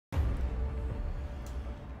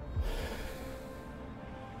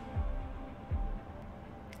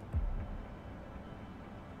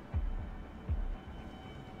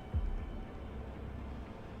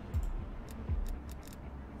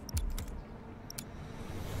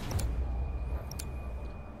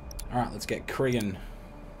Alright, let's get Krigan.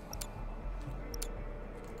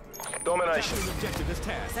 Domination. Objective is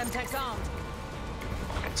task. Semtex armed.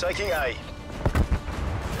 Taking A.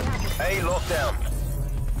 A lockdown.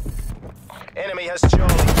 Enemy has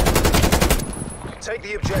Charlie. Take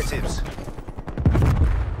the objectives.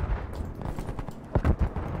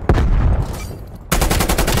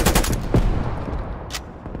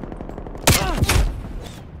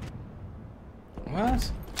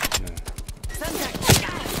 What?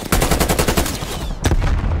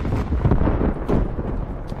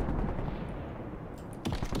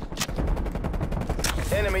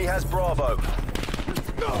 Enemy has Bravo.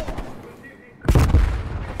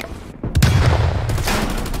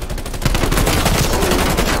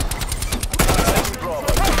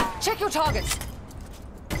 Check your targets.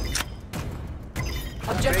 B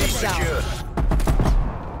Objective down. secure.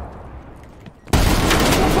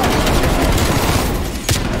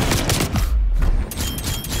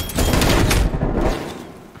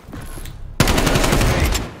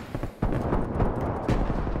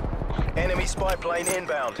 Enemy spy plane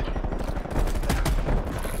inbound.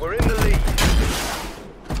 We're in the lead.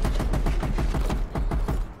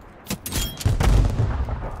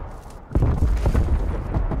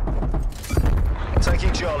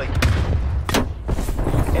 Taking Charlie.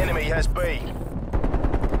 Enemy has B.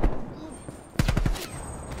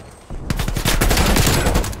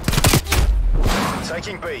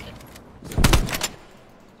 Taking B.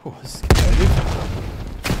 Oh, this is competitive.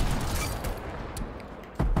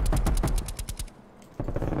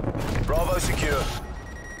 Bravo secure.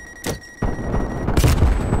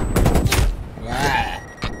 Ah.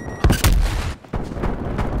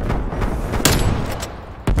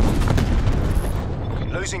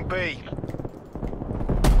 Losing B.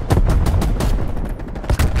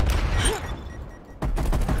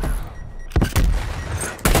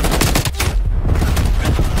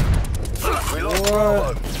 We lost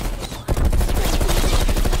Bravo. Securing Bravo.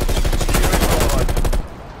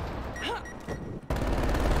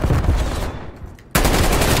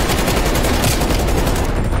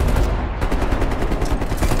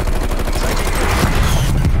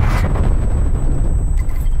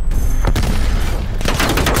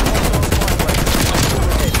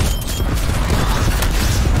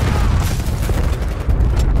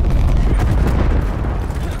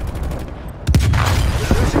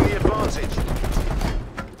 Losing the advantage.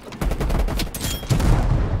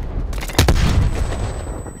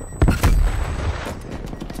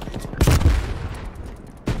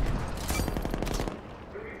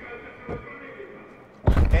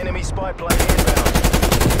 Enemy spy plane inbound.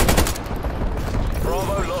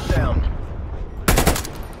 Bravo locked down.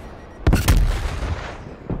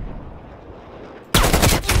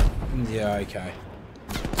 Yeah, okay.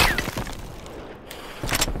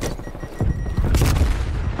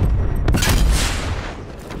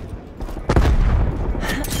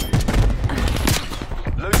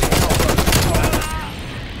 Losing Bravo.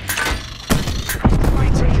 We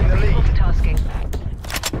taking the lead. Multitasking.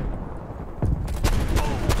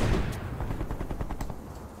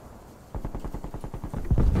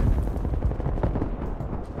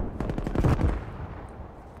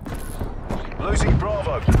 Losing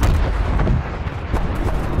Bravo.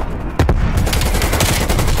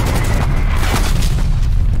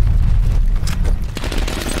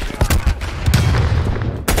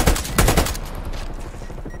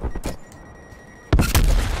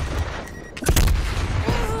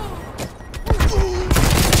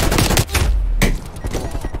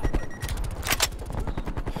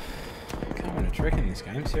 Can't win a trick in this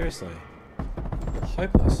game, seriously.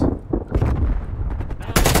 Hopeless.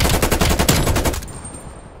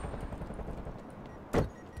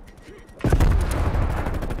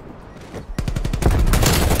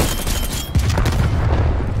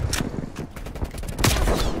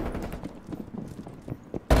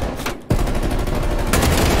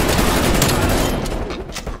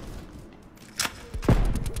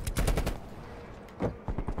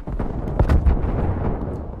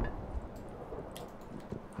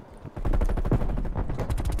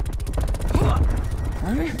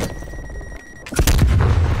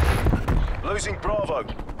 Losing Bravo.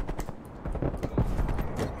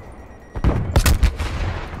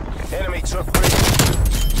 Enemy took B.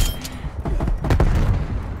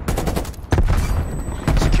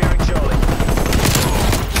 Securing Charlie.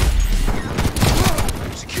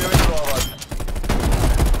 Securing Bravo.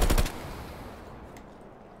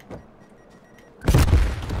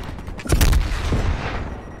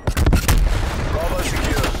 Bravo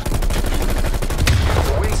secure.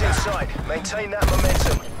 The wings in sight. Maintain that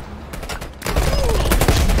momentum.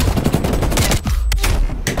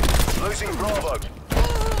 Losing Bravo.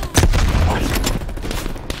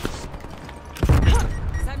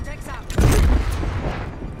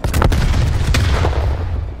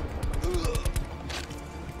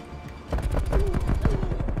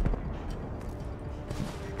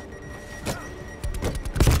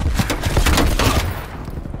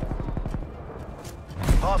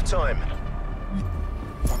 time.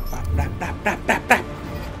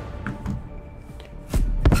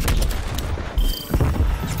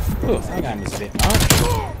 Oh, that game is a bit much.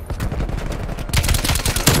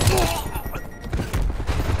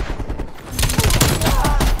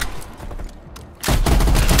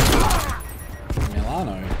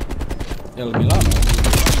 Milano.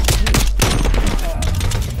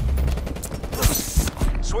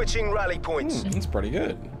 Switching rally points. That's pretty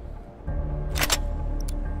good.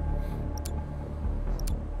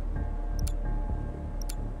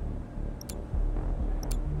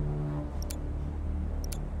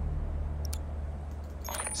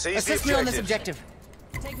 Seize the Assist me on this objective.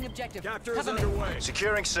 objective. Taking objective. Capture is Cover me. underway.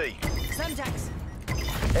 Securing C. Semtex.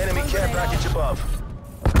 Enemy care package above.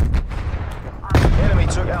 Enemy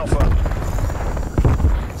took Alpha.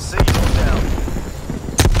 C locked down.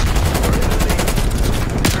 We're in the lead.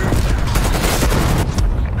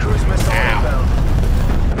 Cruise missile inbound.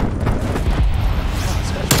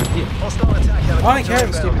 Hostile attack helicopter I don't care,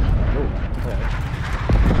 it's inbound. stupid.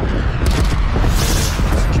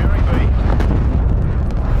 Securing B.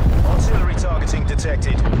 Artillery targeting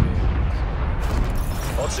detected.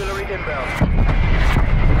 Artillery inbound.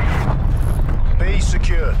 B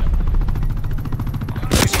secure.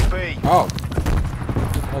 Losing B. Oh.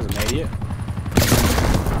 That was an idiot.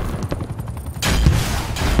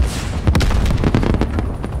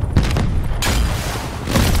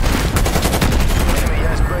 Enemy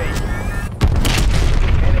has B.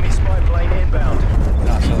 Enemy spy plane inbound.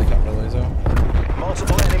 Nice helicopter loser.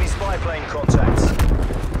 Multiple enemy spy plane contacts.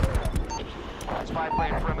 Spy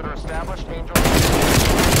plane perimeter established. Angel.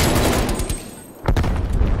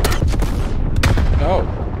 Oh.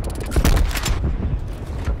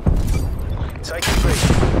 Taking B.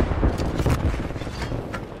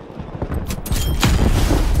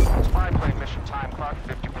 Spy plane mission time clock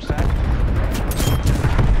 50%.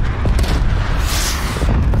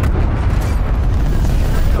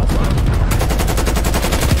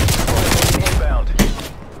 Inbound.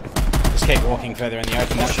 Just keep walking further in the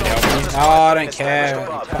open, that should help me. Oh, I don't care.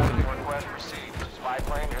 Request received. Spy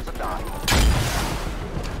plane is a dot.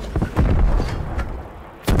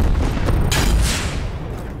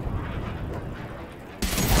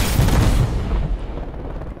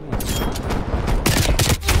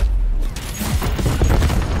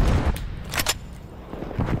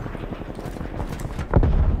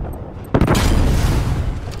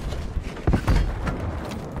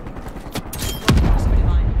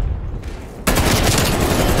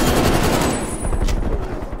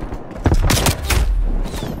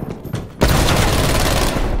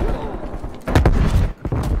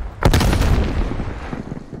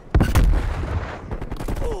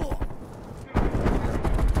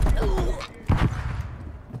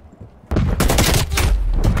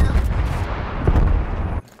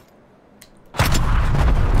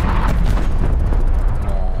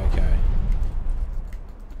 Oh, okay.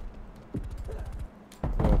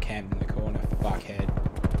 We're all camped in the corner, fuckhead.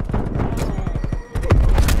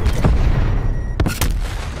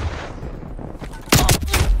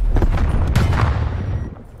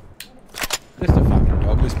 Just a fucking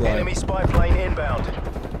dog this bloke. Enemy spy plane inbound.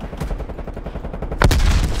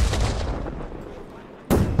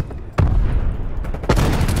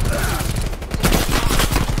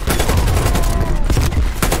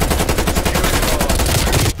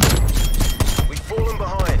 We've fallen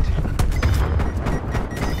behind.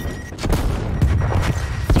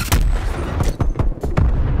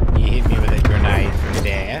 You hit me with a grenade from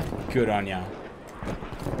there. Good on ya.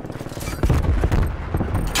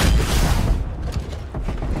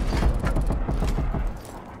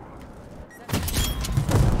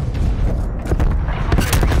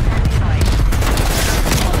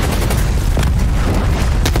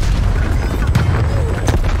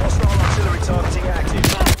 Hostile artillery targeting active.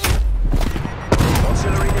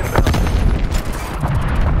 Artillery inbound.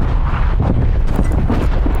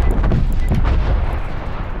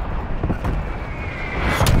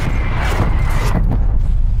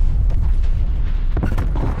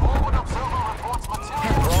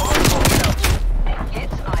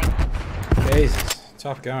 Jesus,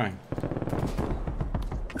 tough going.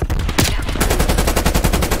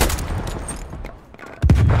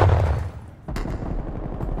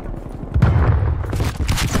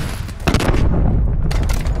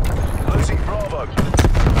 Losing Bravo.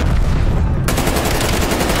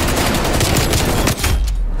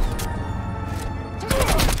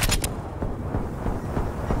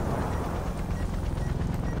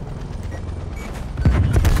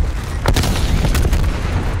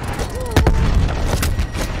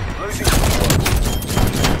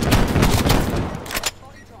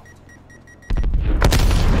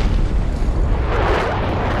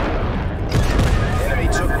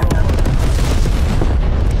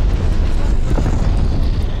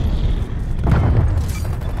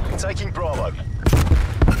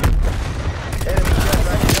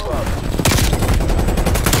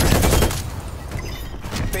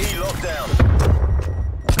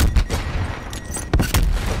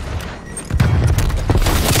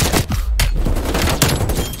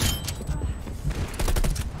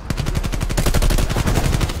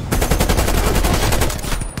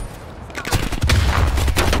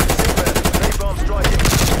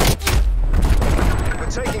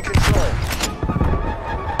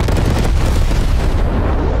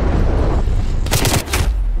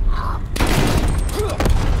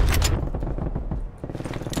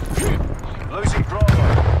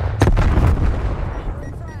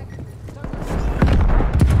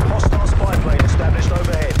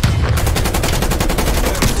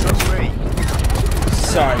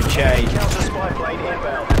 Jay. Counter spy plane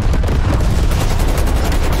inbound.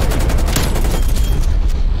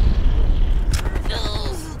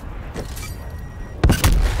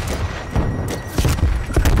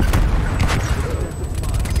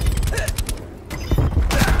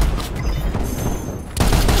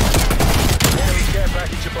 Enemy care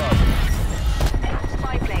package above.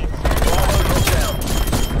 Spy planes. Bravo lockdown.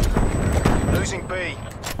 Losing B.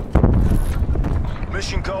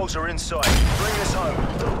 Mission goals are in sight. Bring this home.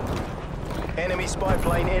 Enemy spy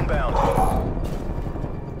plane inbound.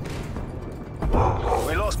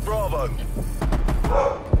 We lost Bravo.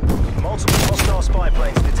 Multiple hostile spy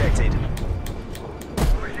planes detected.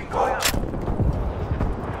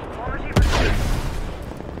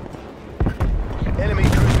 Enemy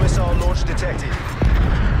cruise missile launch detected.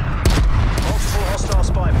 Multiple hostile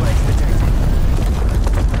spy planes detected.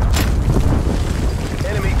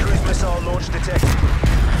 Enemy cruise missile launch detected.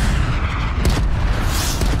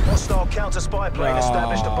 Hostile counter spy plane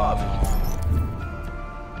established above.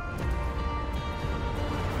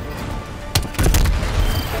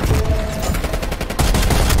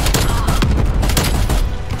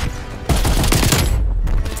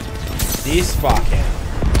 This fucking.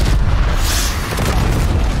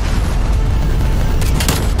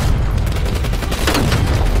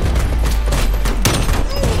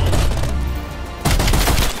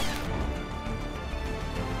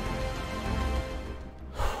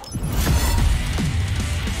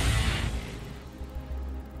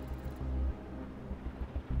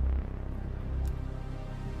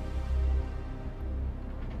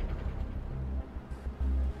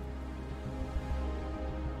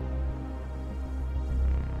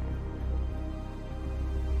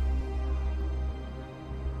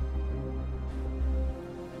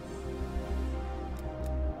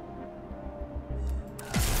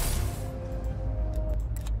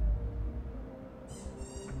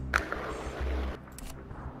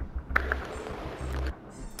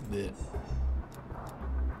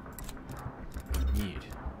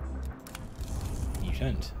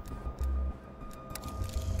 Mutant.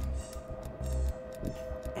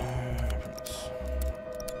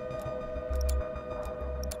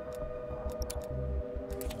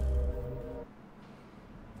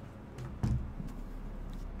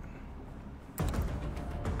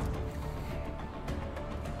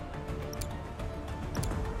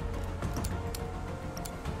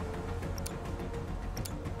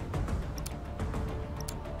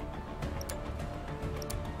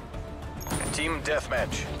 Team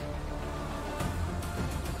deathmatch.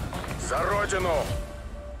 За родину!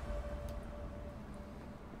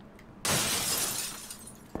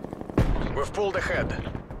 We've pulled ahead.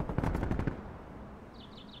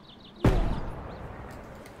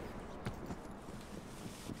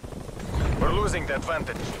 We're losing the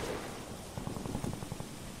advantage.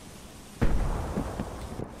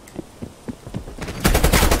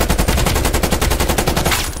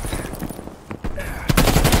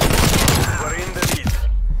 We're in the lead.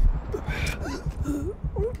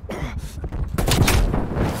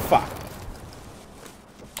 Fuck.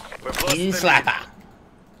 We've lost In the slapper.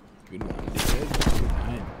 Good one, dude. Good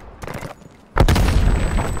name.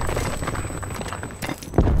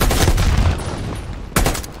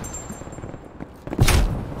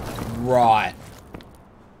 Right.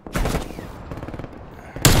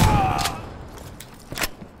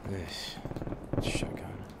 This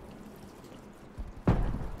shotgun.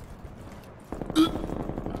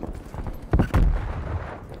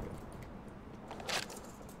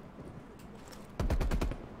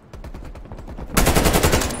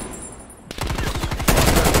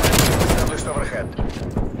 Established overhead.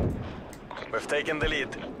 We've taken the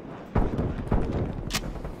lead.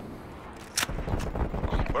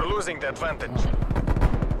 We're losing the advantage.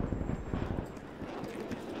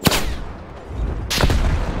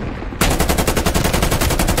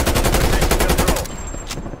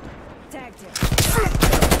 Tagged him.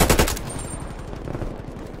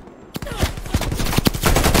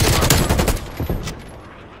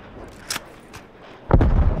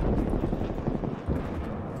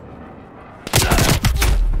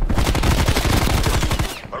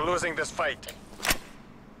 We're losing this fight.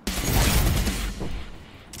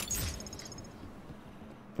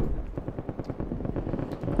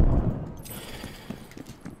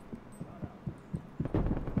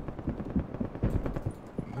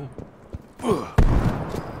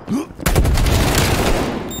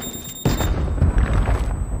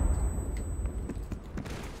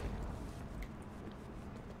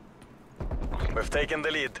 We've taken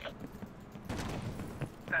the lead.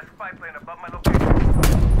 That spy plane above my location.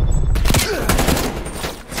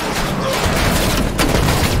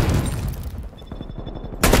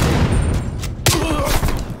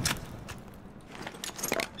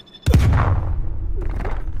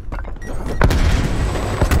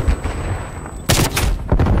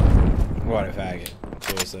 What a faggot.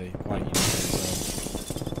 Seriously. Why don't you do yourself?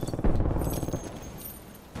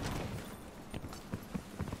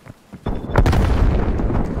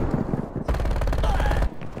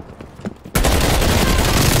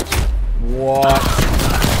 What?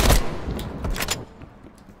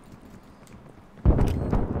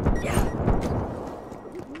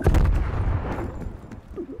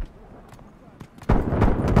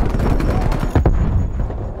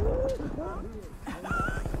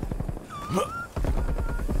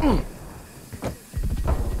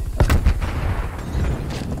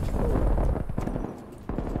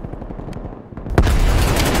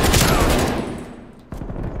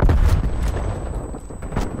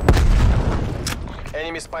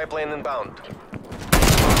 Enemy spy plane inbound.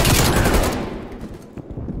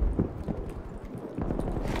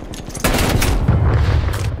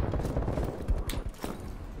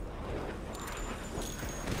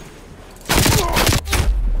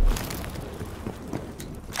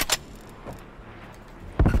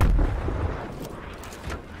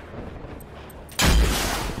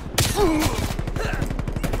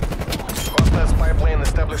 Hostile spy plane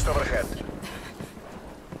established overhead.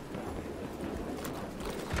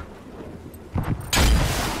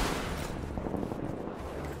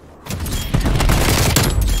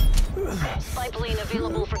 Spy plane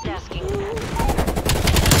available for tasking.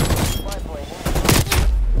 Spy plane.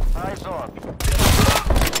 Eyes on.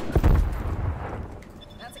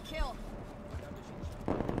 That's a kill.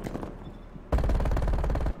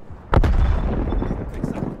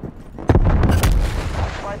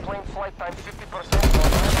 Spy plane flight time 50%.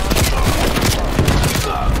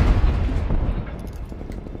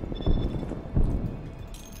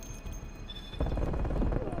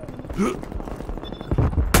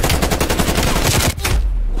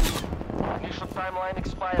 Initial timeline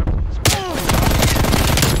expired.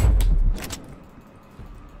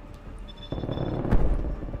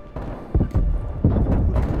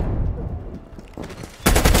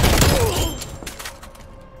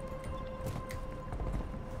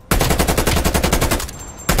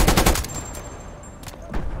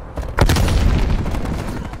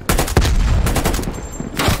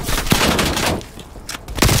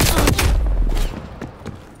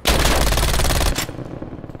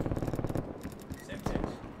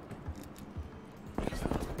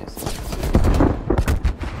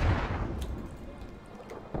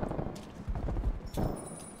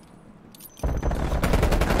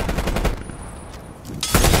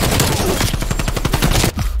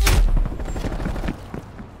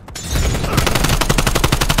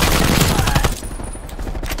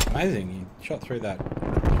 Amazing, you shot through that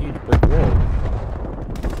huge brick wall.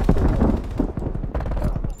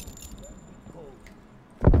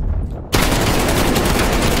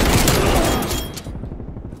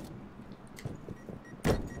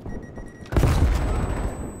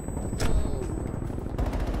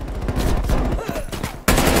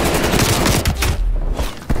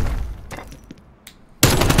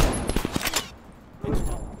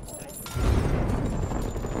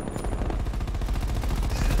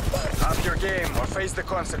 Up your game or face the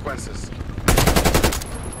consequences.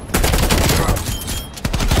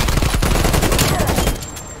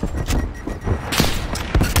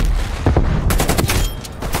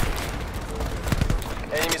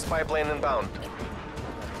 Enemy spy plane inbound.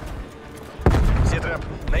 Z-trap,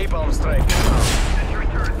 napalm strike.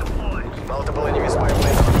 Multiple enemy spy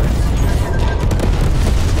planes.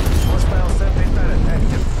 Hostile sentry turret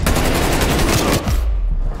active.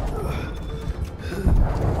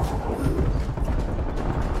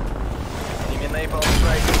 Enemy napalm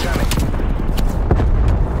strike incoming.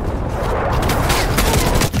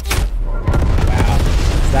 Wow.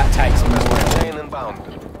 That takes more. Plane inbound.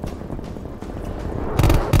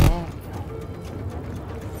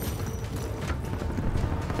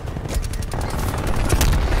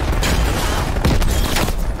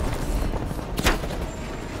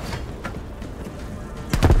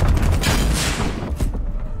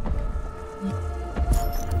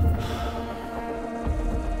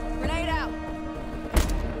 Grenade out.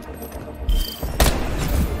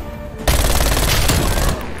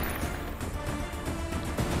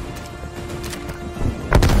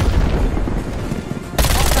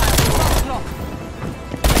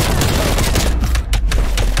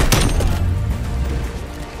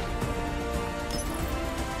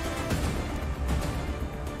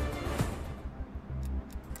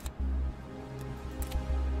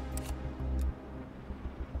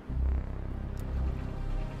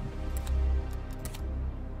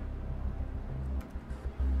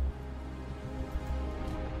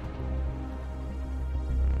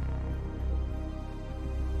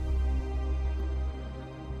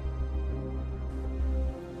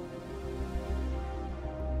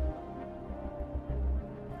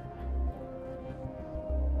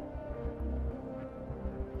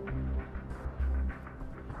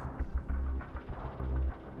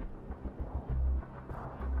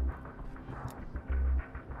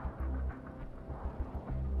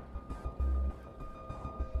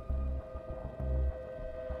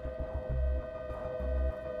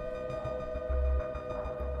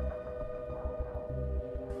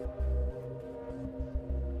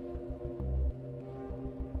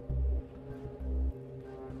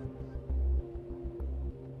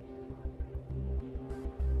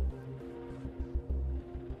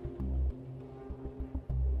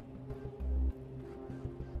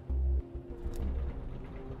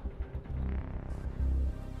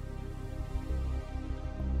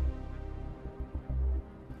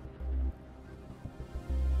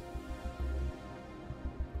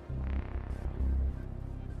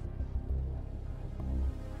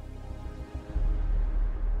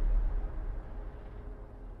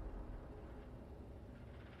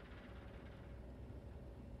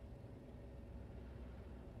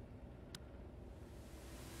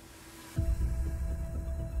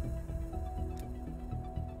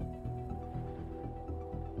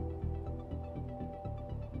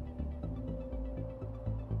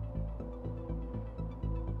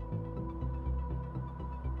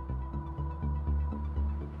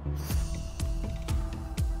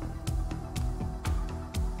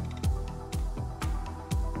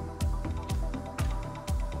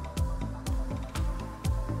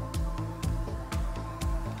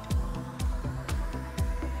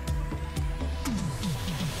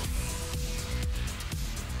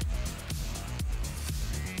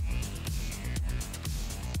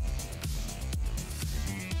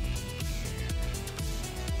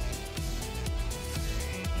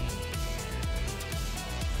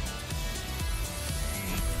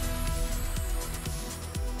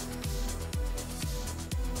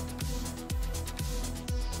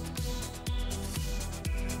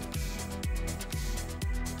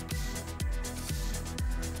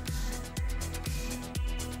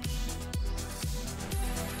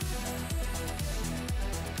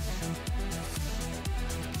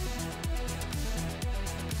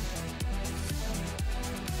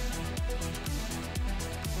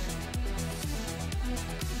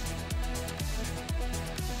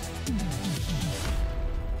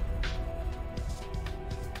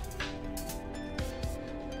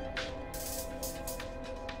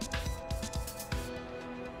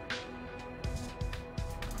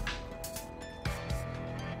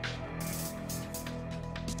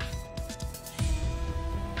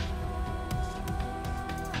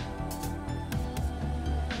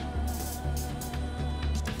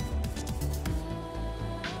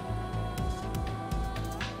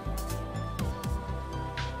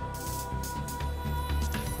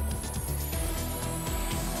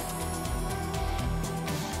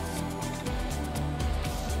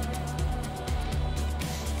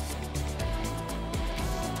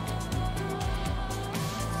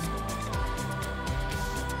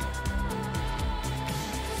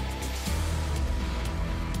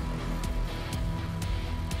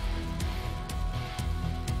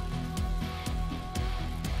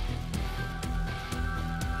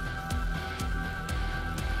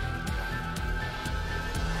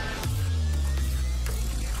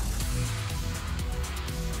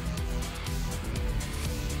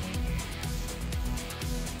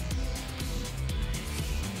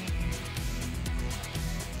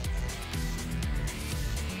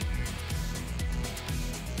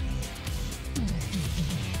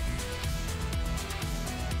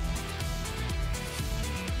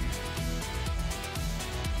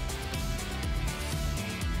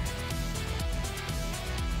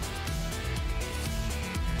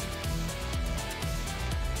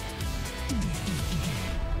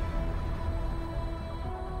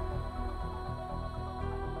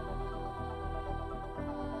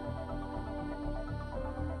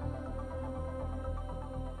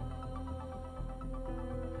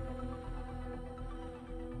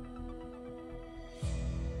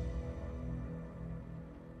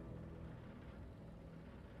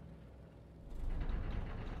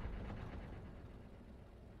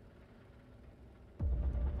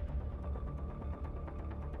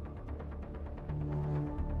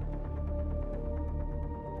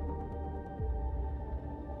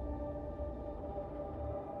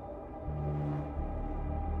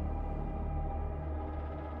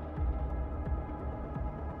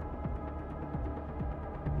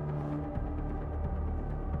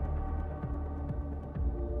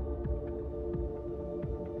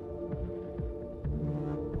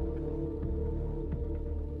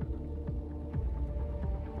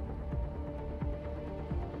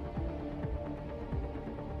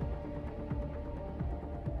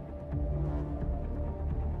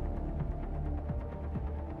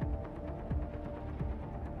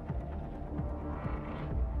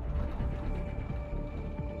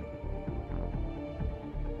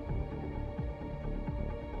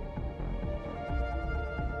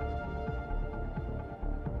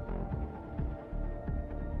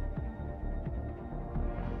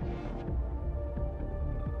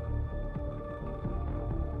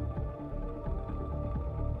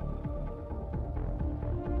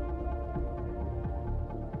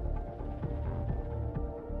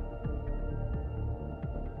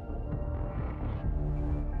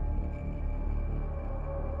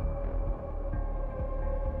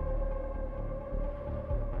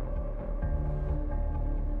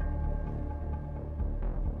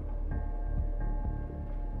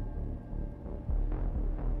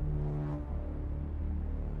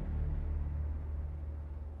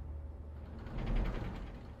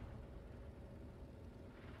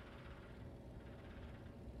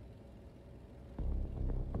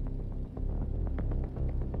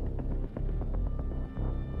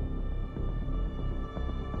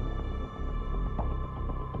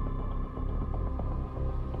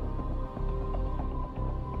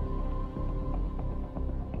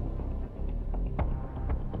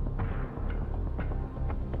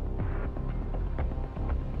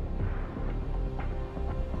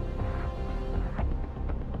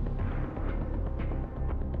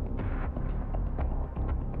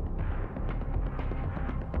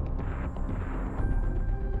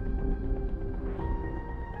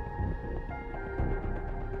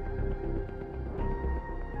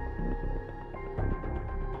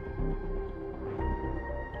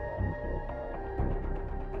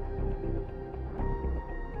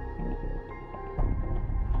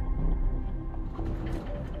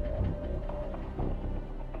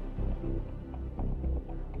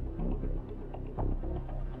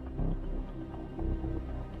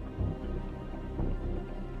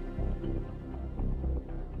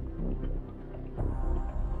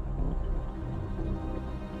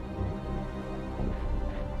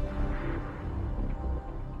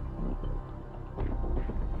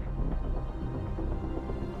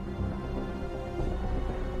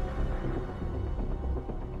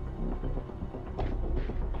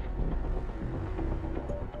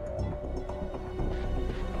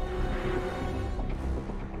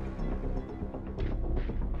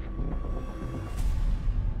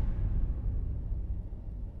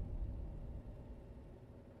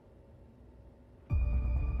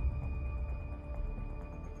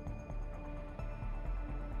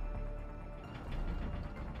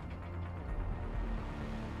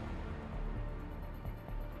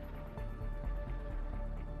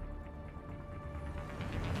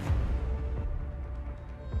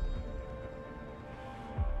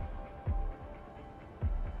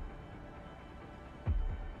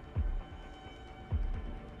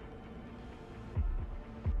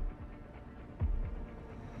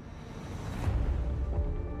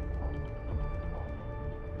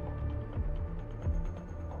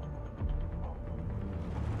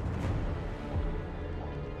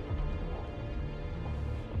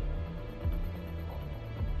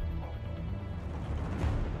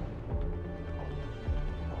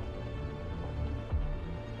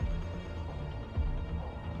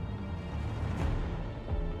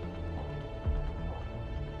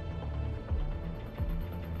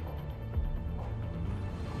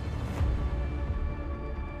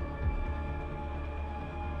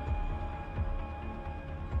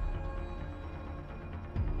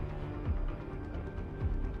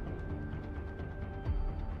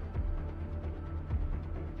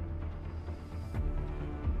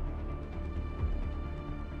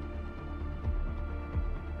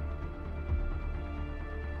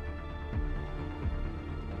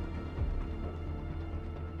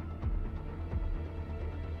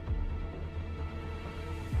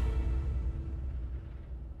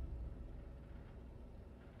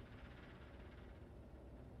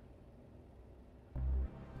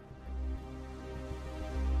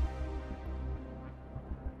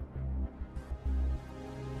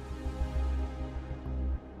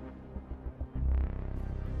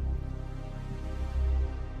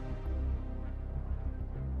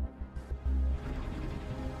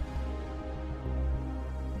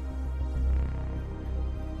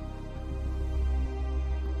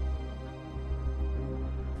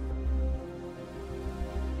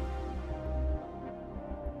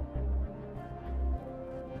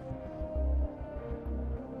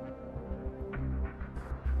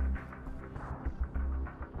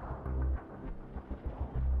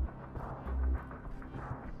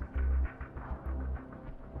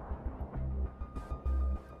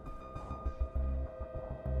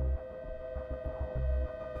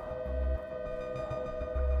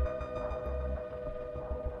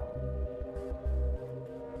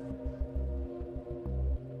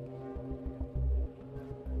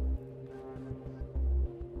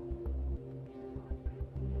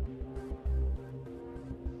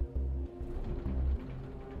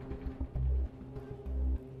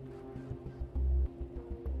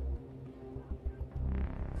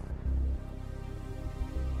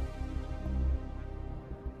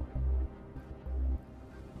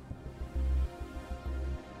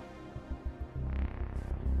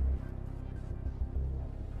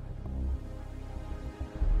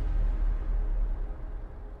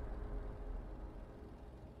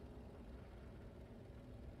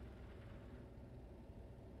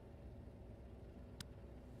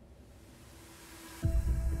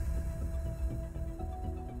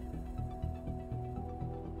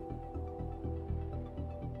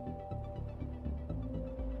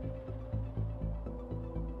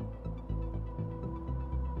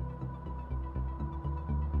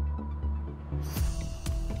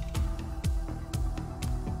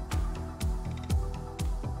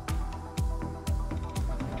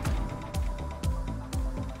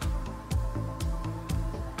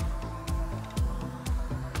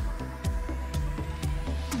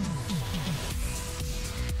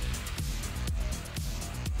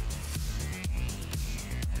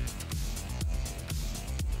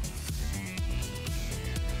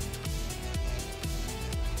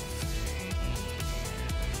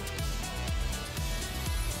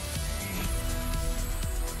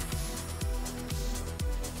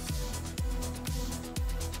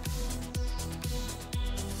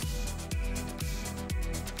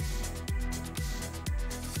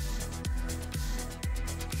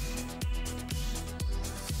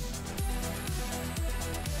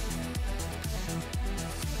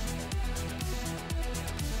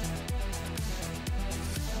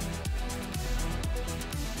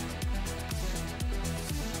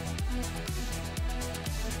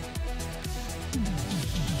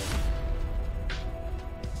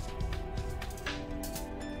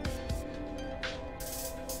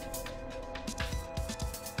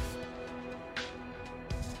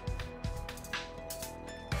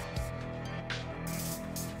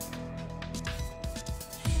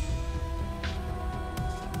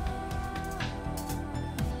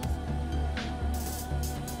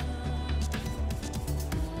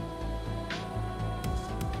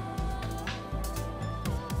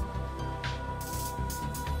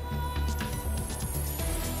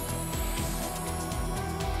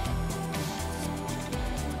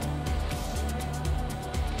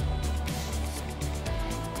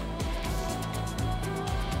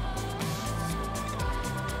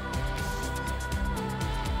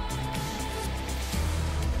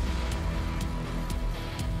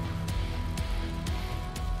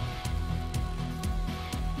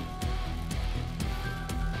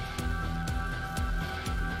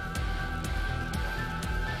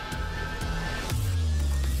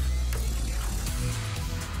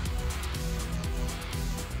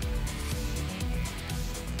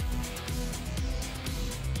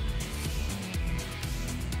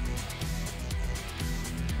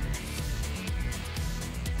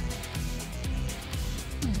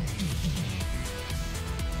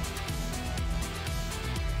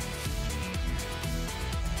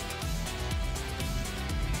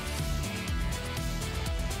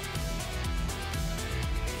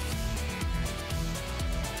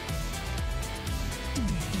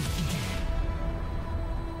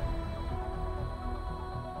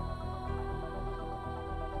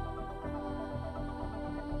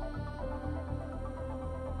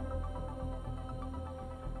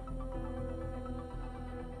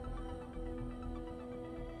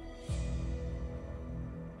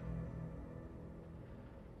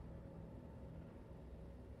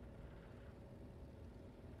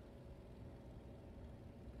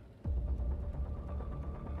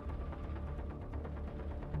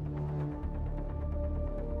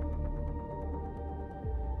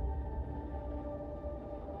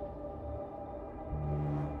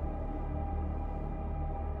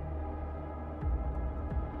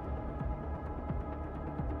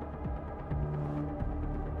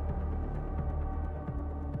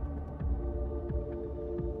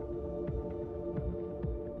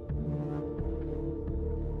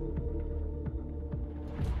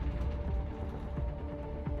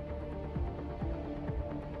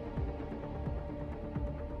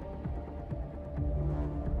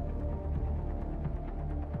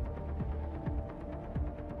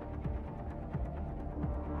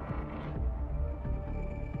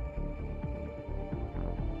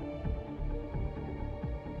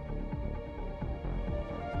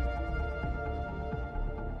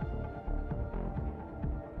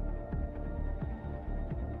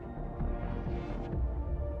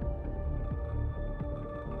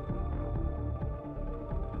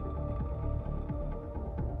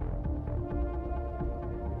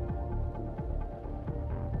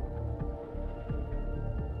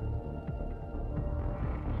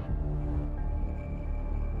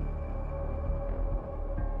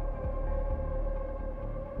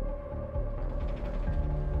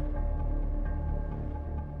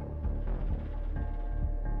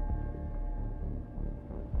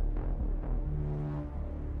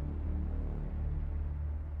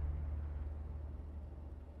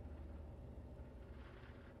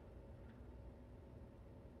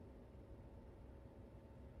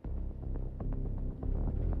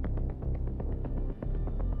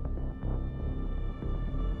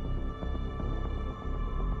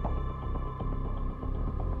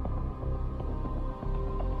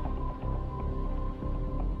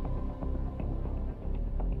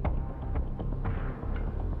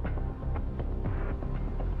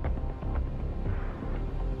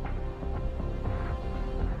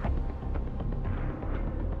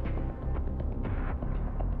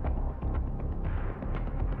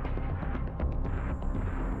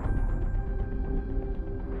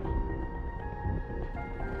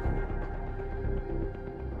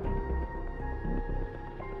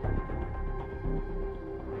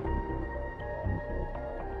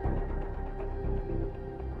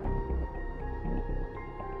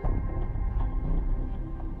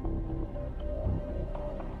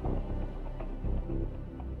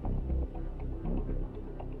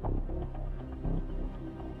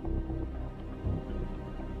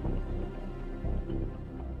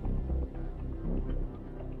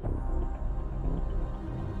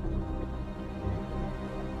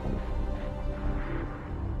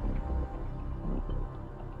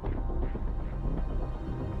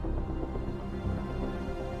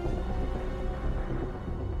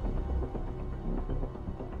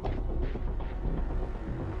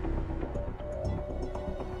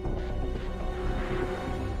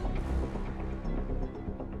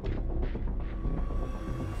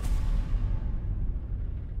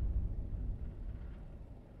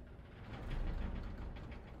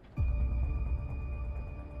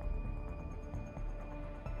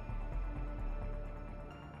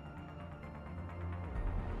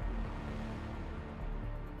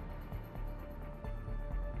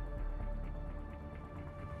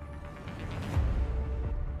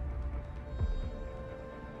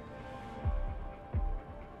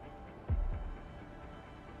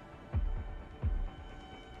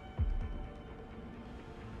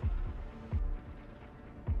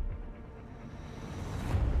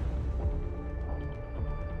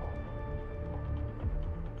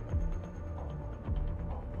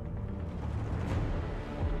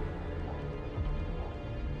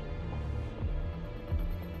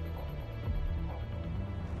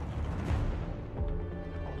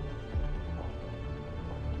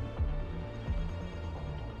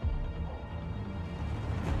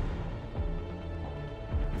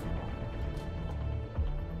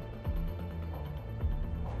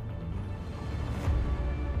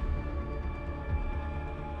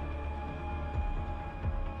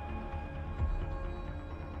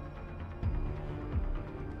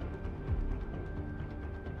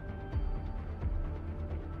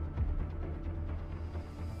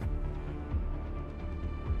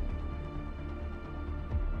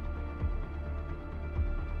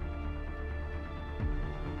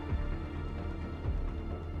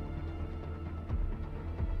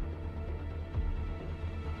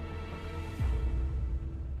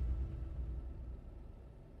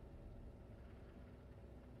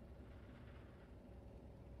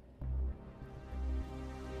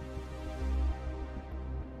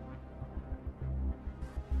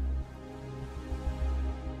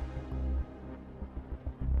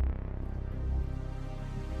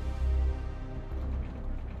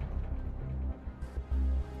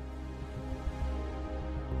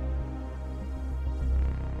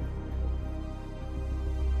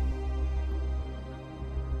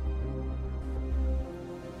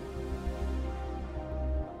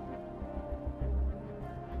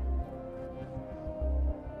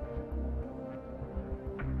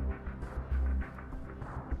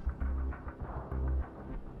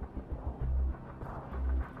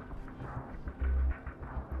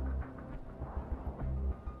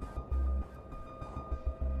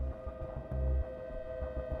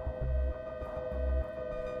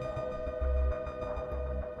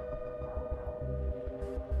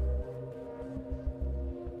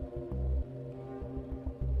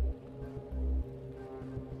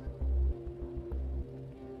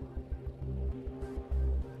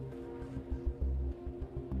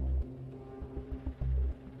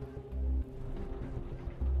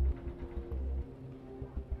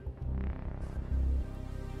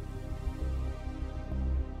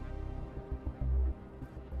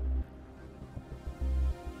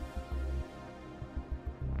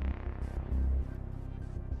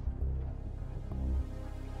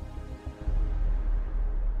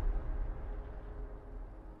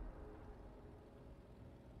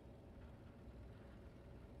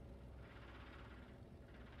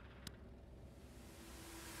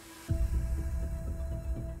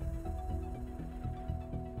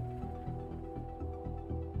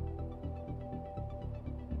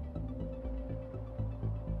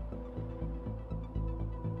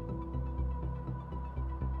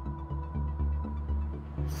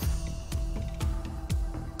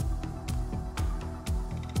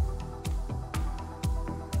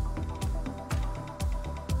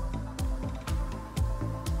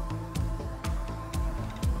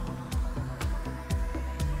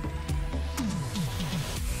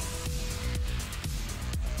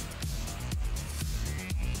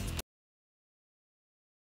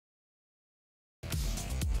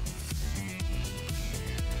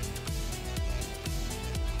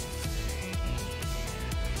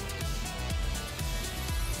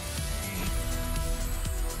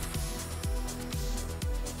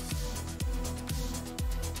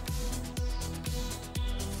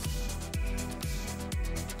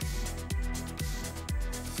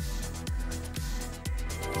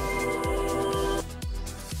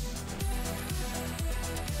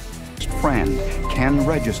 friend, Ken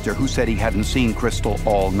Register, who said he hadn't seen Crystal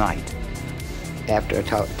all night. After I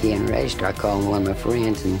talked to Ken Register, I called one of my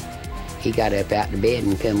friends, and he got up out of bed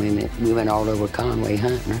and come in. We went all over Conway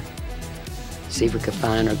hunting her, see if we could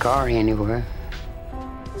find her car anywhere.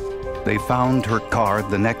 They found her car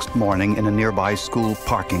the next morning in a nearby school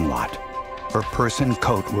parking lot. Her purse and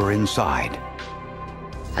coat were inside.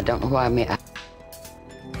 I don't know why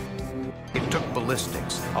It took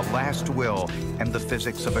ballistics, a last will, and the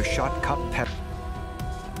physics of a shot cup pepper.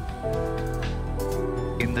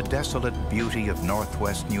 In the desolate beauty of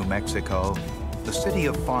northwest New Mexico, the city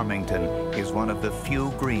of Farmington is one of the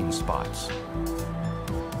few green spots.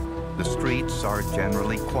 The streets are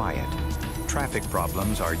generally quiet. Traffic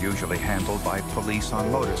problems are usually handled by police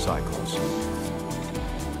on motorcycles.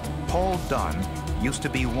 Paul Dunn used to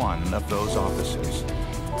be one of those officers.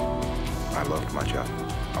 I loved my job.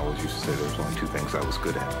 I always used to say there was only two things I was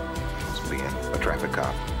good at. It was being a traffic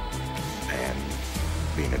cop and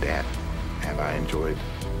being a dad. And I enjoyed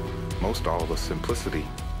most all the simplicity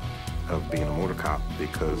of being a motor cop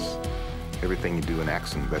because everything you do in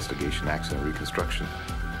accident investigation, accident reconstruction,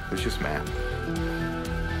 is just math.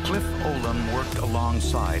 Cliff Olam worked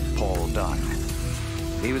alongside Paul Dunn.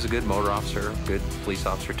 He was a good motor officer, good police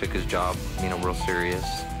officer, took his job, real serious.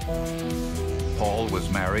 Paul was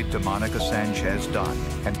married to Monica Sanchez Dunn,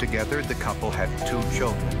 and together the couple had 2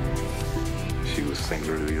 children. She was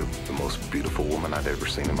singularly the most beautiful woman I'd ever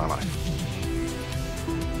seen in my life.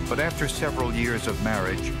 But after several years of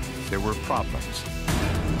marriage, there were problems.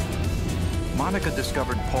 Monica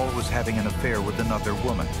discovered Paul was having an affair with another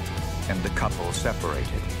woman, and the couple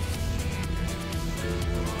separated.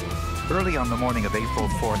 Early on the morning of April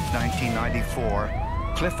 4th, 1994,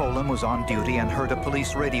 Cliff Olam was on duty and heard a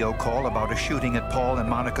police radio call about a shooting at Paul and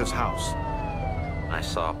Monica's house. I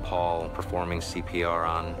saw Paul performing CPR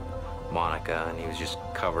on Monica, and he was just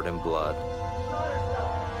covered in blood.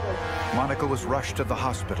 Monica was rushed to the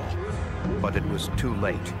hospital, but it was too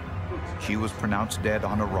late. She was pronounced dead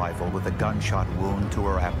on arrival with a gunshot wound to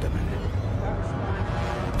her abdomen.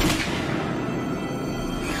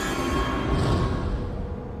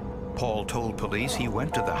 Paul told police he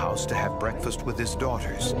went to the house to have breakfast with his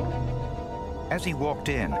daughters. As he walked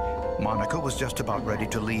in, Monica was just about ready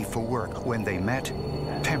to leave for work. When they met,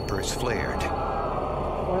 tempers flared.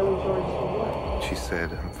 She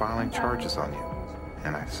said, "I'm filing charges on you."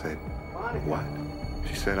 And I said, "What?"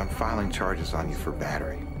 She said, "I'm filing charges on you for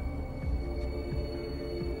battery."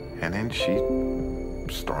 And then she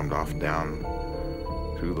stormed off down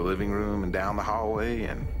through the living room and down the hallway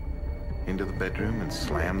and into the bedroom and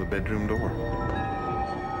slammed the bedroom door.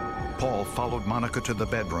 Paul followed Monica to the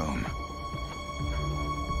bedroom.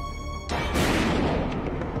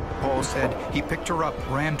 Paul said he picked her up,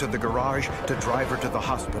 ran to the garage to drive her to the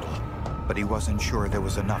hospital, but he wasn't sure there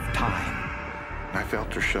was enough time. I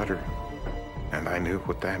felt her shudder, and I knew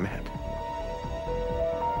what that meant.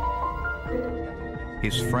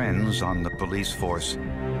 His friends on the police force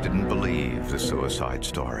didn't believe the suicide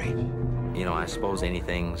story. I suppose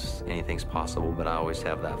anything's possible, but I always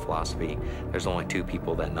have that philosophy. There's only 2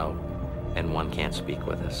 people that know, and one can't speak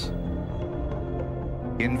with us.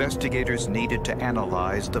 Investigators needed to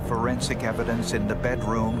analyze the forensic evidence in the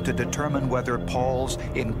bedroom to determine whether Paul's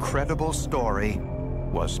incredible story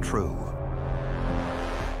was true.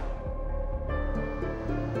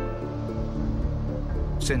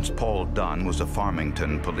 Since Paul Dunn was a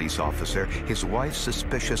Farmington police officer, his wife's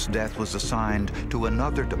suspicious death was assigned to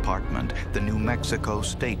another department, the New Mexico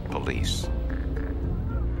State Police.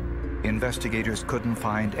 Investigators couldn't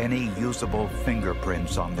find any usable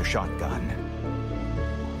fingerprints on the shotgun,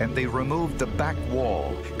 and they removed the back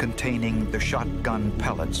wall containing the shotgun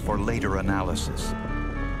pellets for later analysis.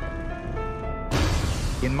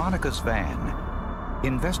 In Monica's van,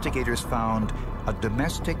 investigators found a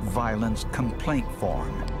domestic violence complaint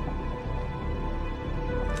form.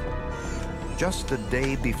 Just the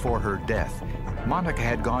day before her death, Monica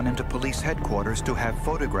had gone into police headquarters to have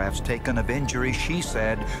photographs taken of injuries she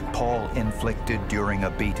said Paul inflicted during a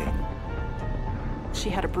beating. She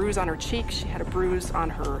had a bruise on her cheek, she had a bruise on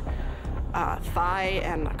her thigh,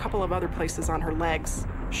 and a couple of other places on her legs.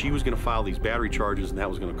 She was going to file these battery charges, and that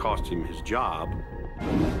was going to cost him his job.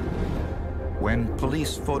 When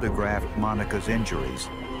police photographed Monica's injuries,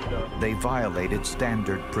 they violated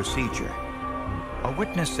standard procedure. A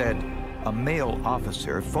witness said a male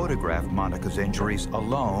officer photographed Monica's injuries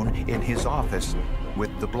alone in his office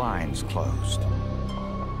with the blinds closed.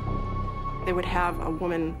 They would have a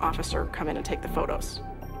woman officer come in and take the photos,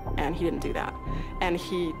 and he didn't do that. And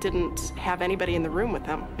he didn't have anybody in the room with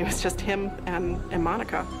them. It was just him and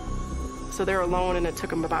Monica. So they're alone, and it took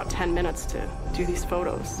them about 10 minutes to do these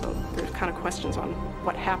photos. So there's kind of questions on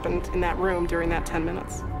what happened in that room during that 10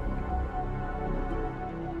 minutes.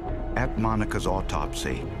 At Monica's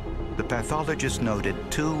autopsy, the pathologist noted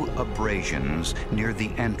 2 abrasions near the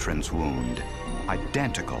entrance wound,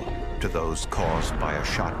 identical to those caused by a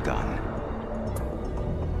shotgun.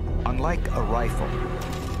 Unlike a rifle,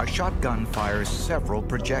 a shotgun fires several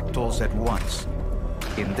projectiles at once.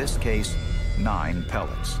 In this case, 9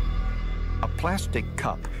 pellets. A plastic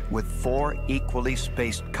cup with 4 equally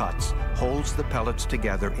spaced cuts holds the pellets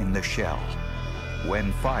together in the shell.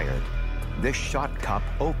 When fired, this shot cup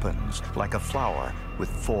opens like a flower with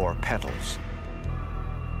 4 petals.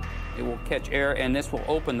 It will catch air, and this will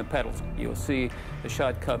open the petals. You'll see the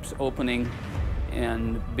shot cups opening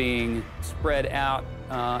and being spread out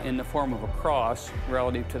in the form of a cross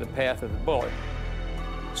relative to the path of the bullet.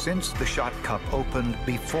 Since the shot cup opened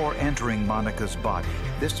before entering Monica's body,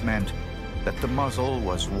 this meant that the muzzle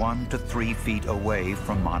was 1 to 3 feet away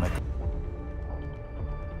from Monica.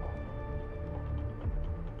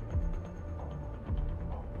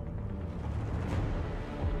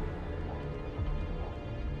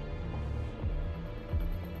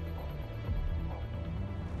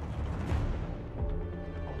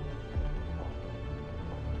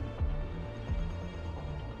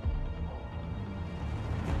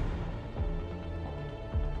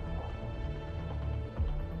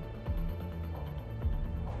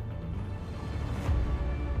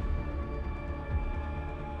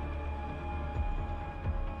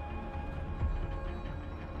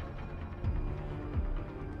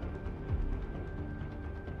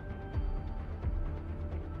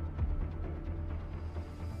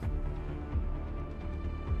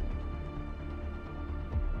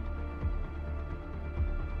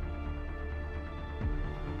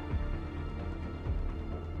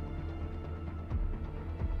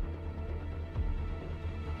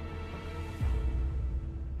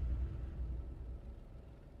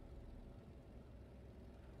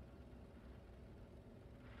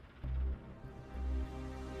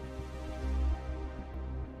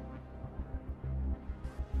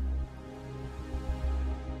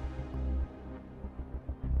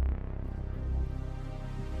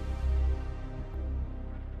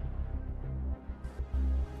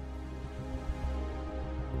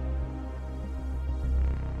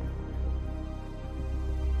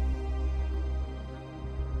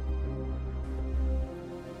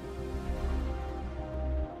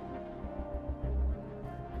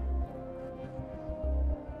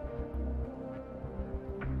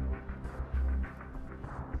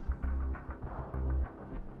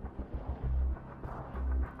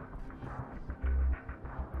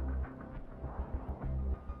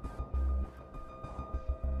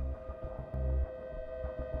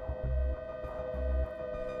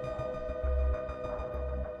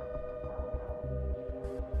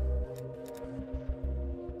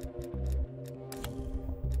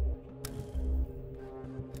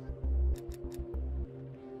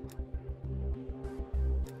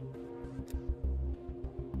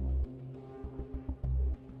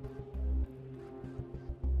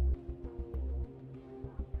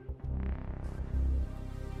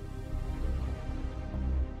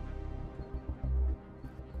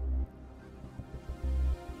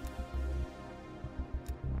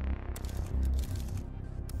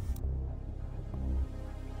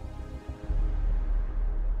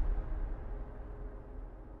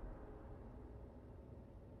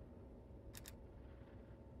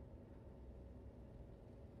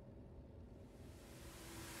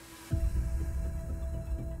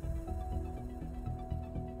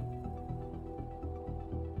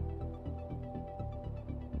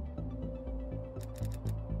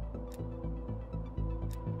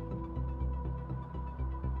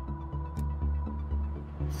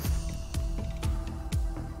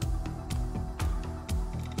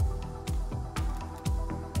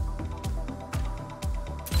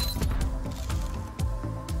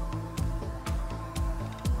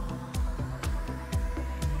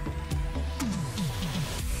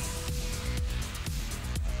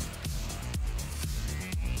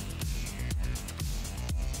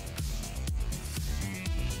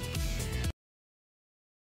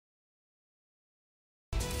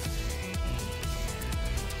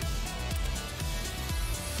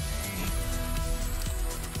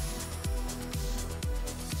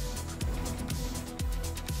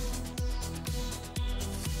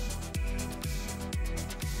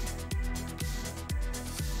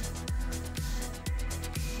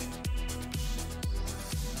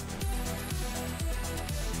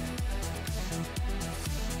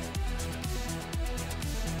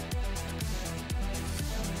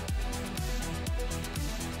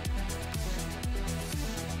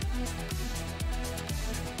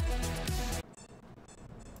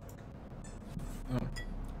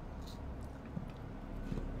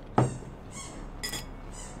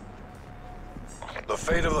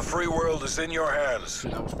 fate of the free world is in your hands.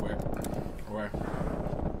 That was quick. Where?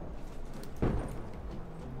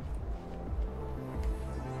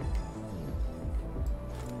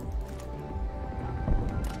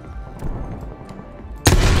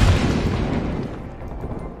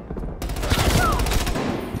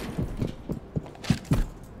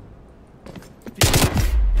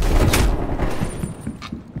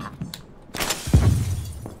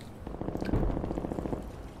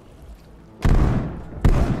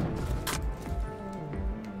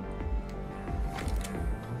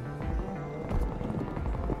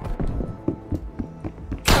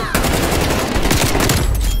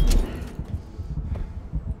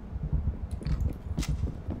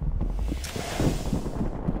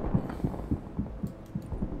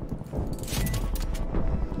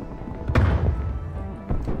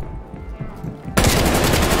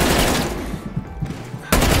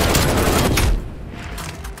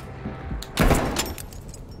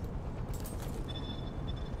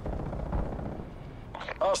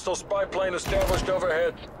 Hostile spy plane established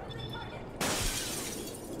overhead.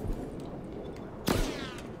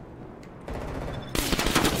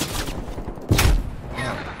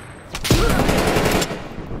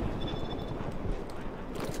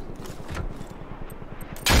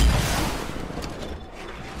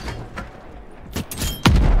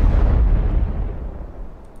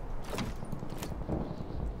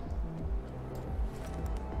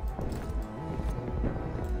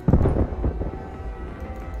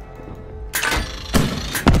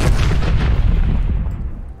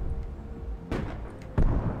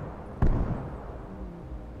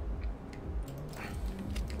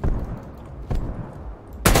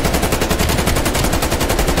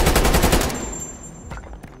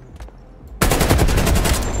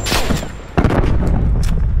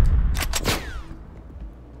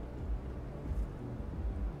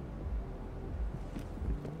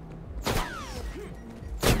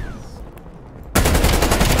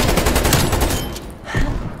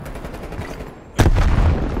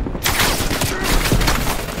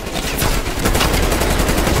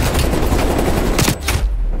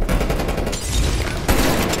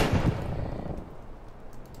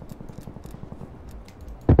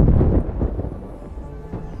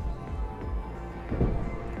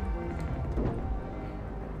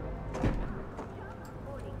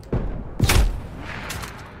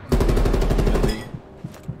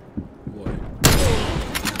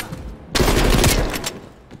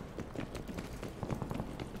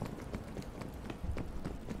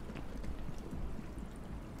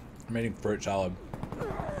 I'm eating fruit salad.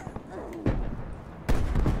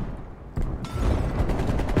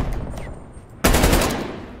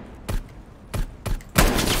 I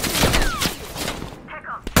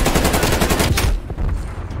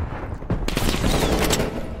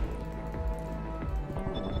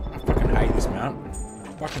fucking hate this mount. It's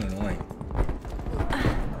fucking annoying.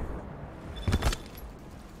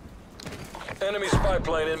 Enemy spy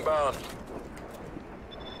plane inbound.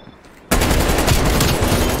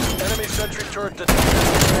 Enemy sentry turret detected.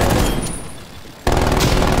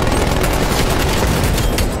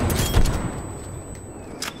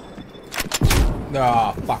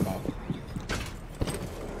 Ah, fuck off.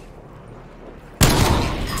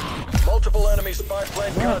 Multiple enemy spy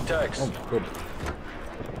plane contacts. Oh, good.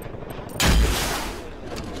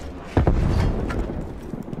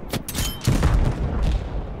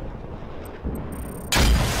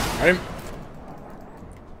 Got him.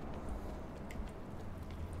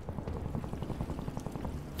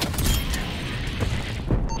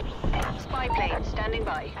 Spy plane standing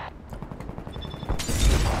by.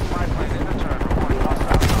 Spy plane in return. Reporting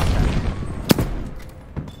hostile contact.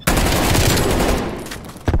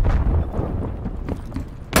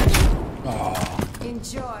 Oh.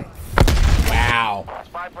 Enjoy. Wow.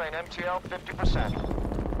 Spy plane MTL 50%.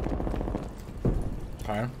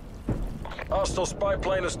 Okay. Hostile spy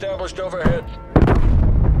plane established overhead.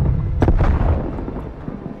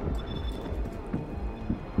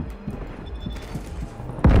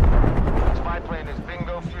 Spy plane is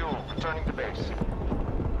bingo fuel. Returning to base.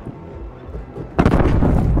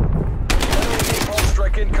 Enemy napalm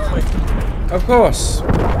strike incoming. Of course.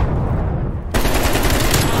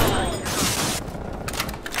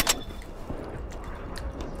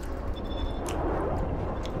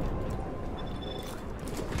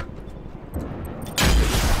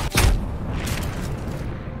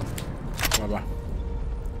 Bye-bye.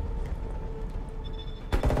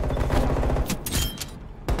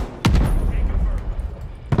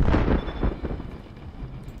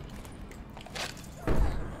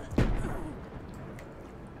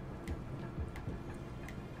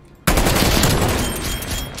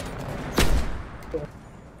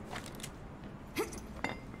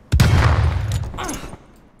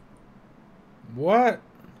 What?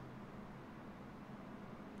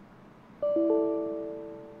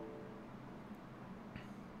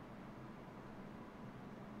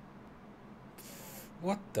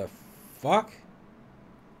 What the fuck?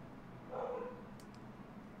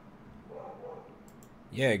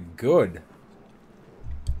 Yeah, good.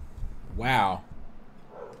 Wow.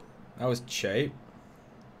 That was cheap.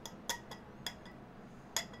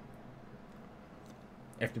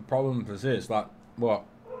 If the problem persists, like, what?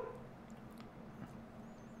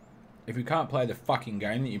 If you can't play the fucking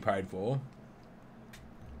game that you paid for,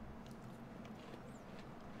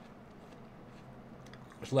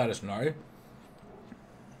 just let us know.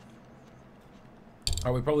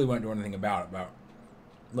 Oh, we probably won't do anything about it, but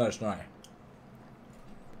let us know.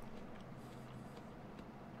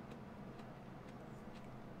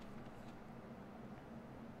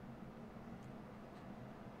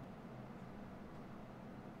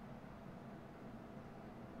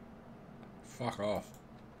 Fuck off.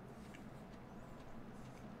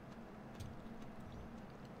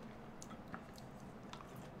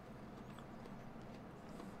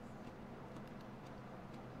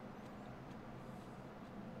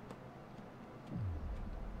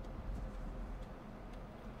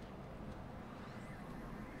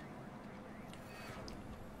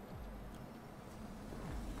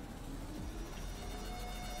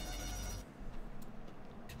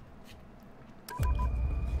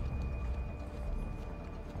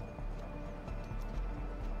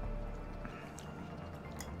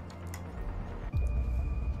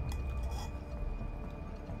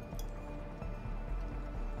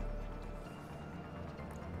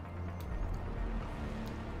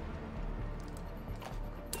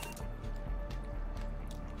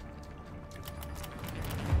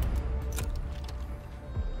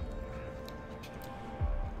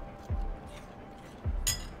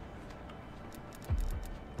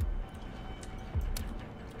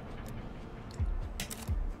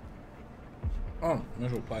 Oh, might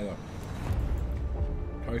as well play the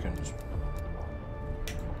tokens.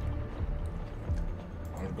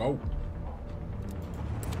 Let's go.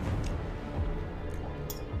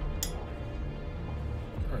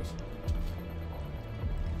 Christ.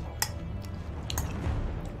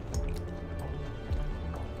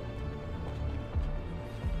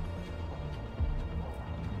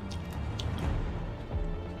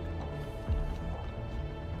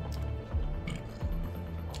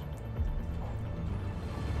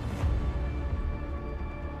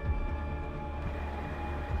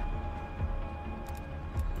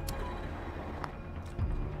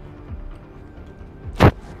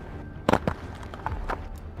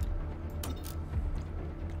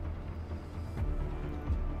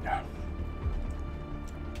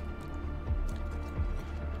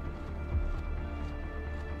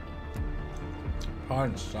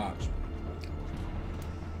 Pardon sucks.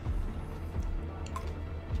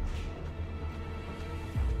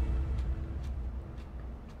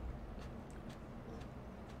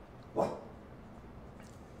 Oh,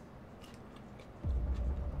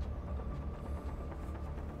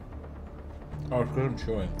 it's good I'm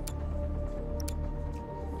chewing.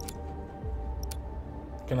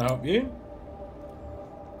 Can I help you?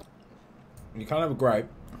 You can't have a grape,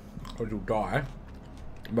 because you'll die.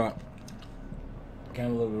 But can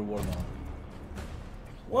have a little bit of watermelon.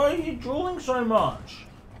 Why are you drooling so much?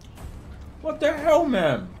 What the hell,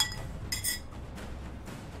 man?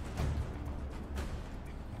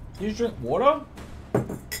 You drink water?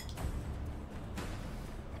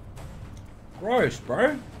 Gross,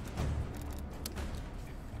 bro.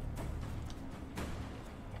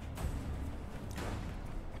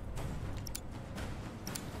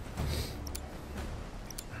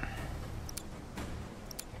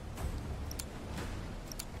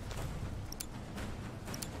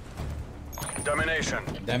 Domination.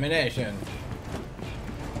 Domination.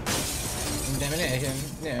 Domination.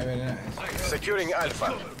 Yeah, very nice. Securing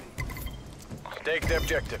Alpha. Take the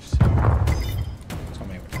objectives. Tell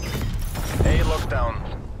me what. A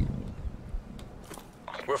lockdown.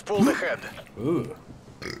 We've pulled ahead. Ooh.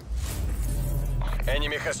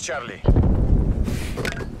 Enemy has Charlie.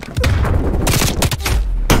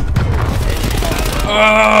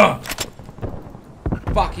 Ah!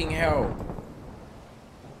 Fucking hell.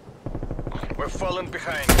 We've fallen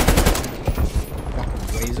behind.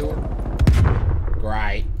 Fucking weasel.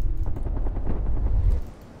 Great.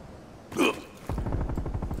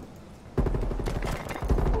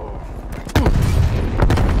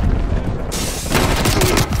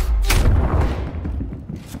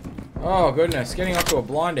 Oh goodness, getting up to a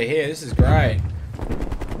blinder here, this is great.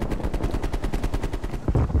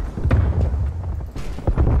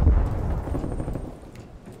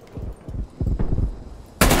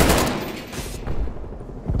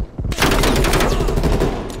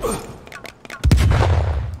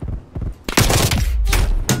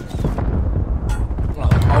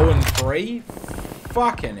 tree?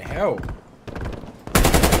 Fucking hell. Of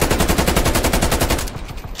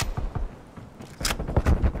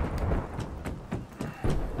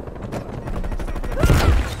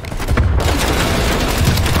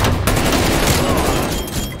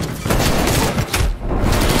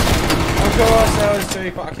course, those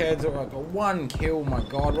two fuckheads are like one kill. My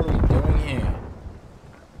god, what are we doing here?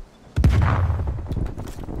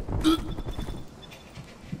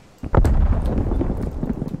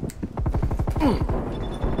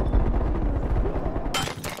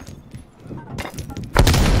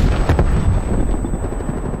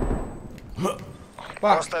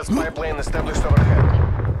 Hostile spy plane established overhead.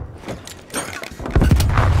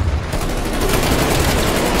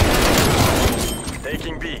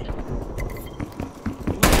 Taking B.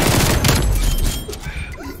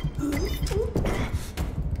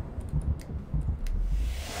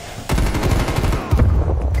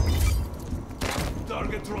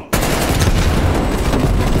 Target drop.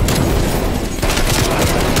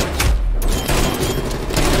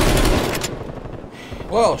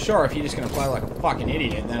 Well, sure, if you're just gonna play like a fucking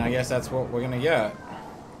idiot, then I guess that's what we're gonna get.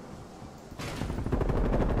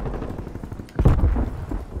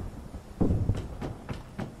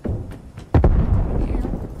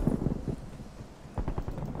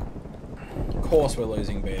 Of course we're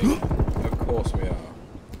losing B. Of course we are.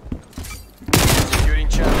 Securing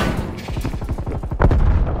channel.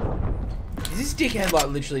 Is this dickhead like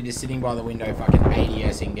literally just sitting by the window fucking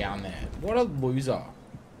ADSing down there? What a loser.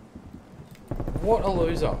 What a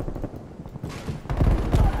loser.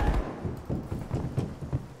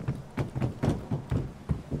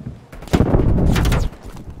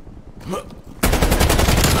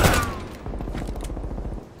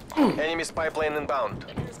 Enemy spy plane inbound.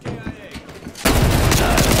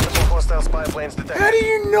 Multiple hostile spy planes detected. How do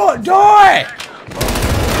you not die?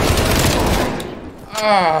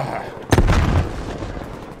 Ah.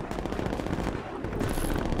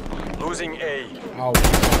 Losing A. Oh.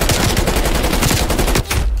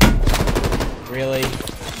 Really?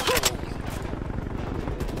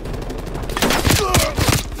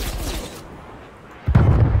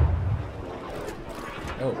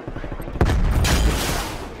 Oh.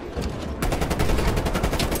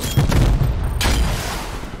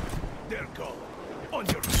 There go. On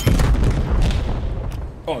your feet.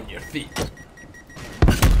 On your feet.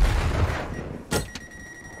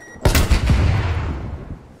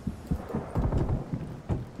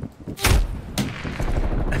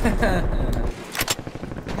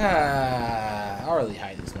 I really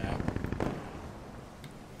hate this map.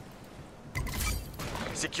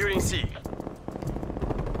 Securing C.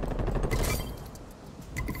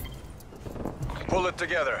 Pull it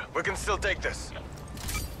together. We can still take this.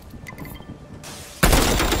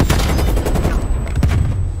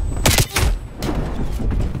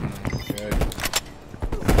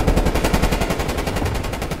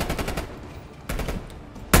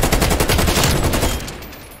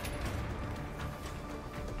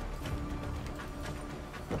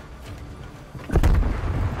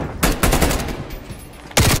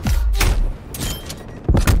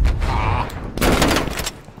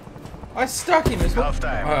 I stuck him as well. Half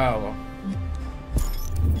time. Oh, well.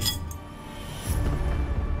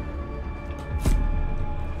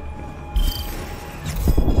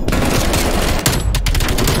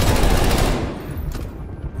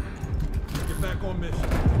 Get back on mission.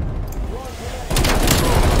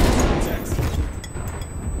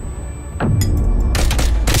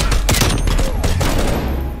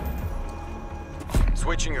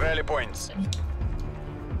 Switching rally points.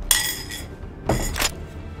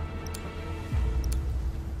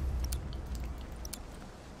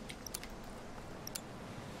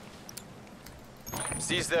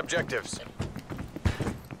 Seize the objectives.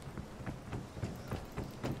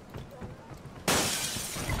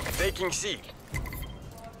 Taking C.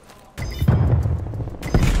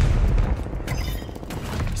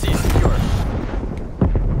 C secure.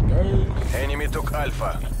 Enemy took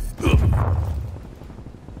Alpha.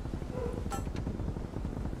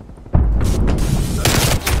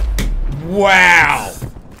 Wow!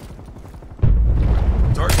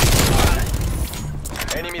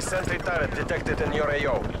 Enemy sentry turret detected in your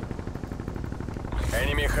AO.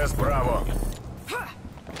 Enemy has Bravo.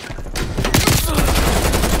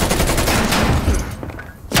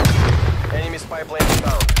 Enemy spy plane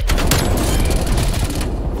inbound.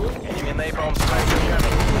 Enemy napalm strike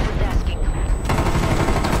incoming.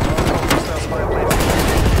 Hostile spy plane.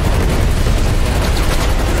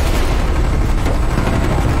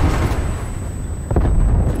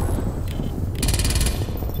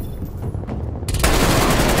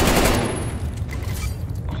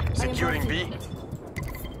 Securing B.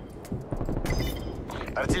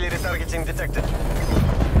 Artillery targeting detected.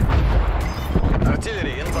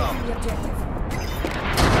 Artillery inbound.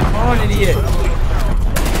 Come on, idiot.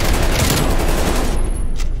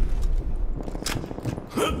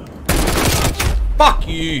 Fuck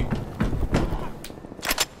you.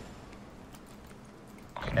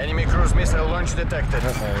 Enemy cruise missile launch detected.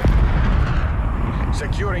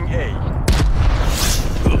 Securing A.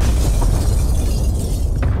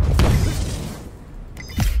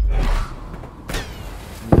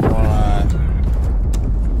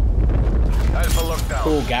 Alpha lockdown.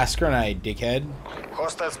 Cool gas grenade, dickhead.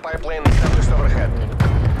 Hostile spy plane established overhead.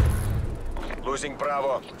 Losing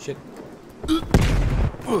Bravo. Shit.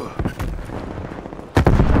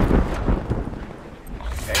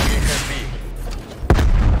 Enemy has B.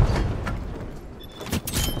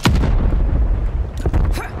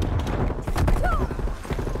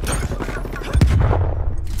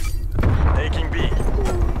 Taking B.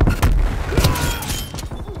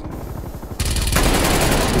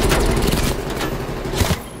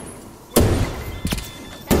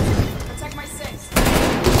 Protect my six.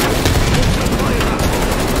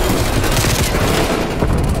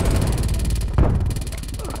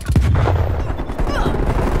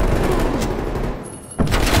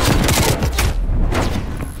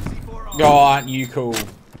 Oh, aren't you cool?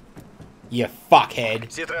 You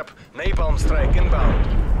fuckhead. Z-trap. Napalm strike inbound.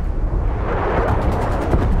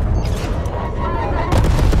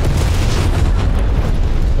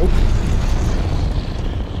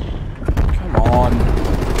 Come on.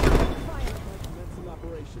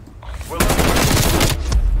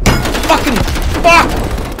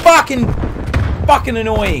 Fucking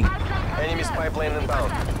annoying. Enemy spy plane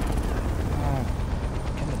inbound.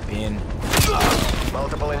 In the bin.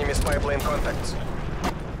 Multiple enemy spy plane contacts.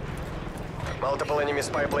 Multiple enemy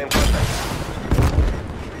spy plane contacts.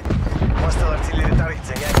 Hostile artillery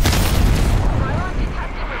targeting active.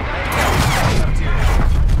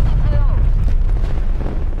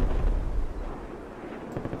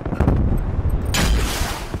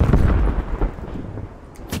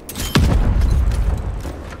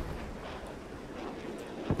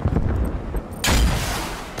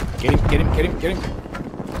 Get him.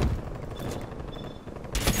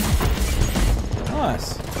 Nice.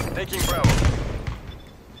 Taking Bravo.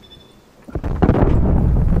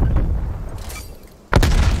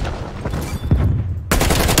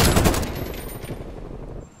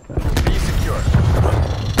 Be secure.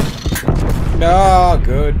 Oh,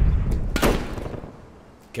 good.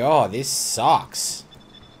 God, this sucks.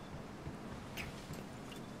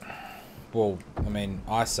 Well, I mean,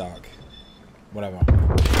 I suck. Whatever.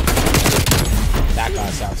 That guy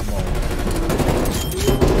sucks more.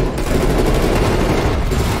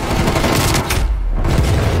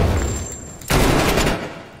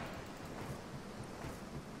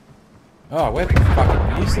 Oh, we're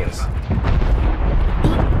fucking useless.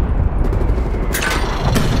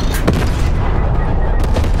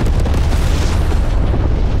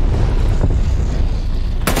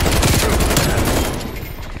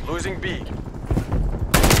 Losing B.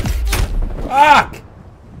 Fuck!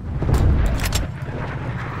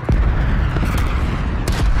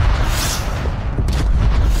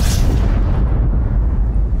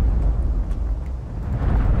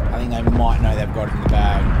 I think they might know they've got it in the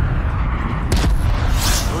bag.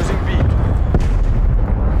 Losing B.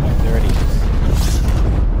 Oh, there it is.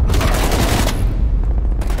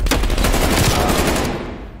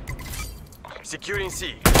 Securing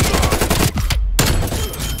C.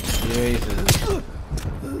 Jesus.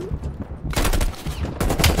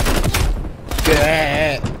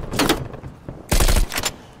 Yeah.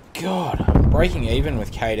 God, breaking even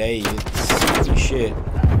with KD, it's holy shit.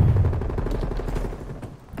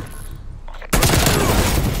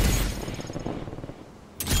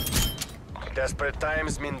 Desperate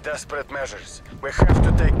times mean desperate measures. We have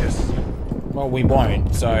to take this. Well, we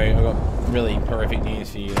won't, so I've got really horrific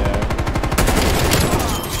news for you there.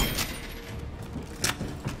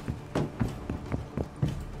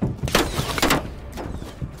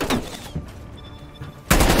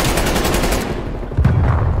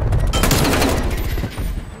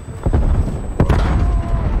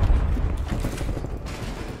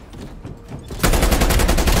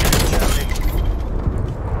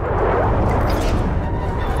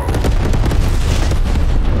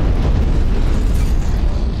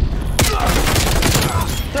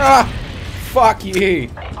 Ah! Fuck you!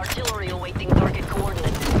 Artillery awaiting target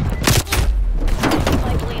coordinates.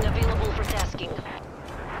 Spy plane available for tasking.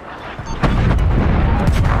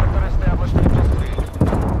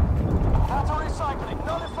 Counter-recycling,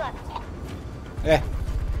 no effect. Eh.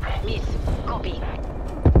 Miss, copy.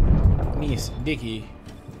 Miss Dicky.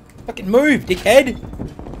 Fucking move, dickhead!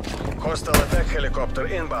 Hostile attack helicopter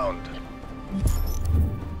inbound.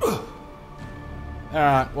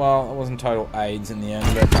 Alright, well, it wasn't total AIDS in the end,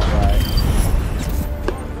 but not right.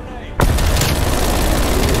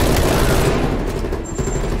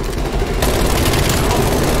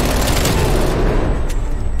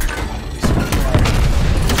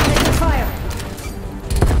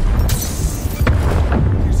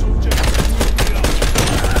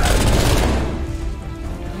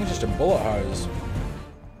 Just a bullet hose.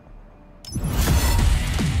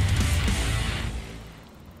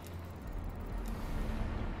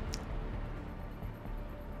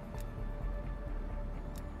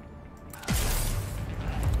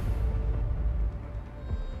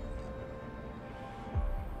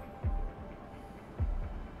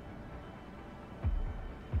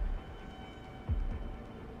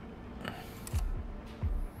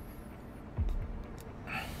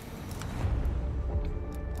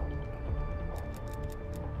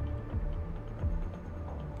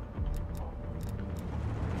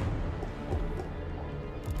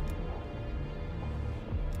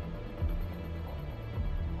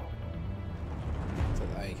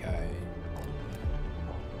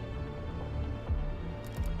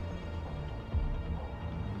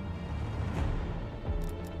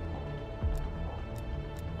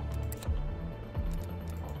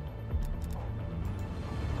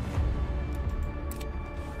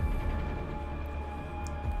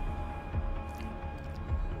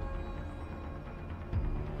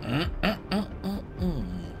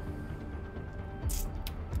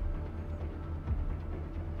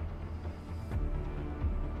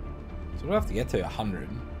 So we'll have to get to 100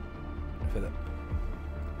 for the. I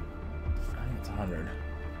think it's 100.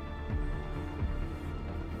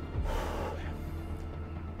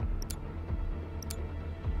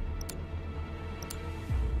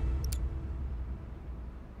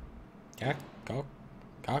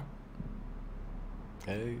 Cock.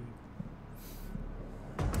 Okay.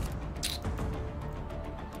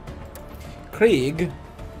 Krieg.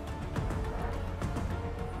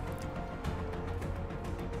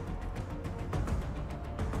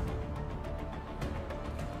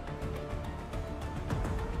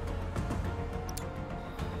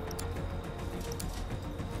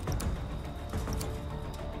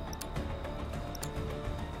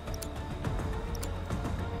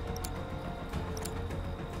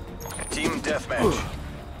 Team deathmatch.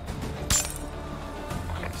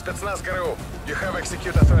 Spetsnaz GRU, you have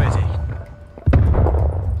execute authority.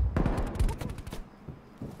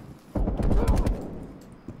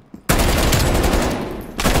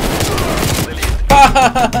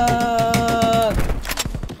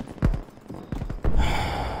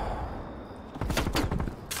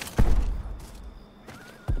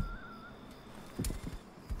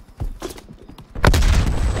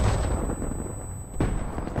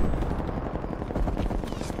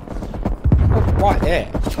 Right there.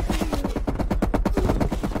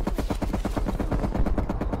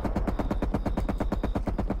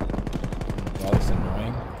 God, that's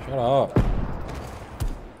annoying. Shut up.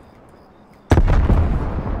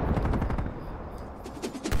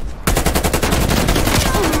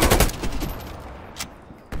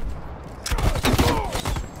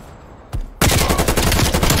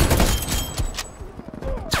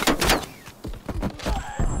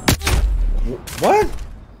 What?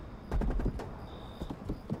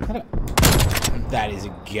 That is a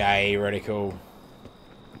gay reticle.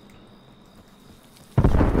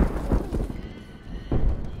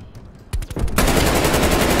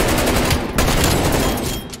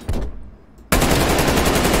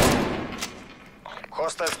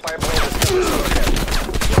 Hostile pipeline is coming.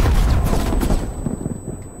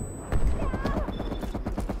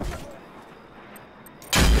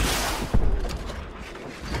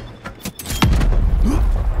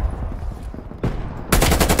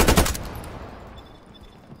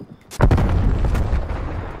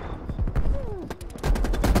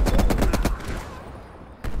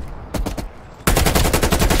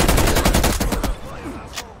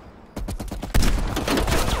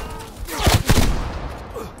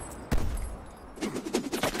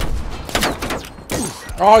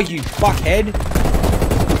 Oh, you fuckhead!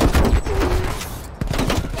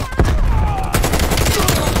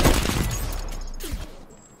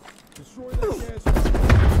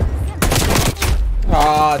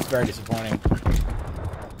 Ah, it's very disappointing.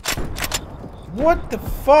 What the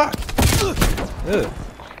fuck? Ugh.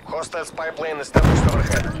 Hostiles pipeline established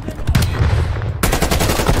overhead.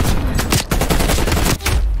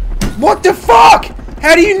 What the fuck?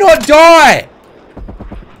 How do you not die?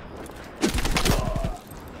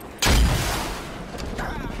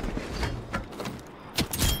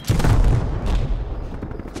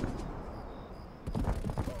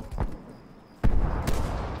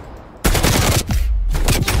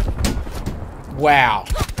 Wow.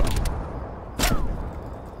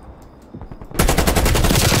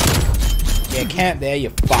 Yeah, camp there, you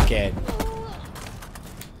fuckhead.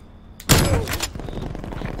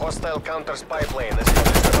 Hostile counter spy plane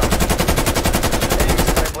established. Enemy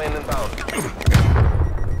spy plane inbound.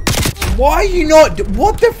 Why are you not?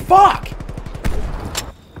 What the fuck?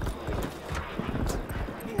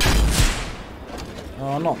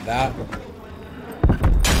 Oh, not that.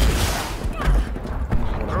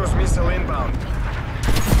 Cruise missile inbound.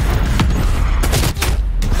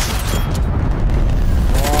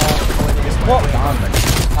 What?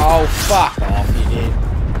 Oh, fuck off, you did.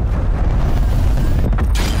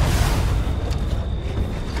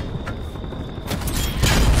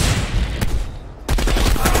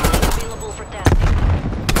 Available for tasking.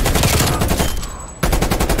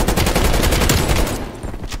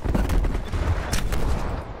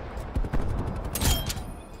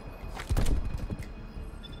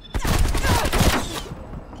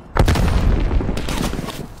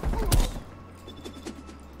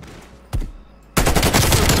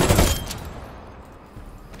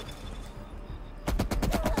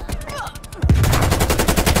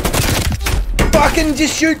 Fucking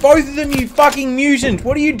just shoot both of them, you fucking mutant!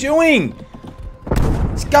 What are you doing?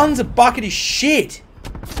 This gun's a bucket of shit!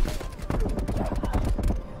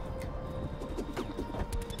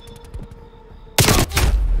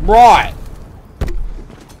 Right!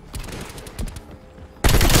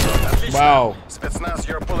 Wow. Spetsnaz,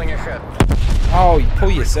 you're pulling ahead. Oh, you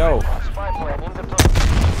pull yourself. Spy plane in the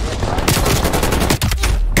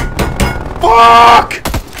Fuck!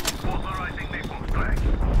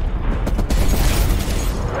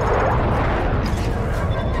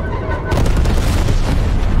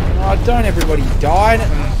 Oh, don't everybody die.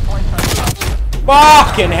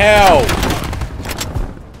 Fucking hell!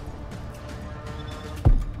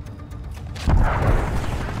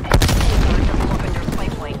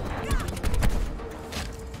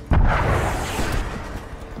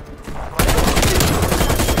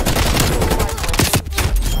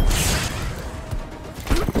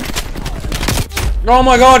 Oh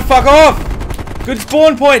my god, fuck off! Good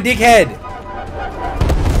spawn point, dickhead!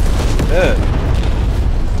 Ugh.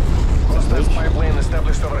 hostile spy plane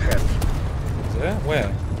established overhead. Is there? Where?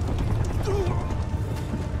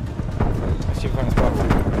 Let's see if I can spot one.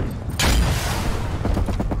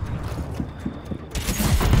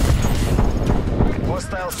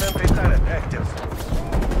 Hostile sentry turret active.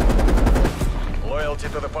 Loyalty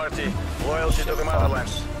to the party, loyalty to the motherland.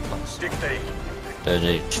 Dictate.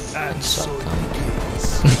 And so it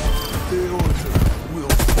begins. The order will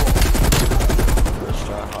fall. Let's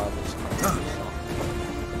try harvest.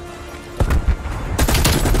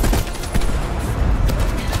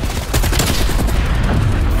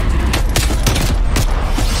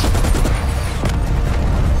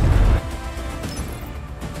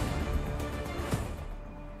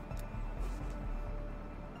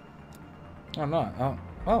 Oh no! Oh,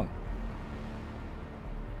 oh.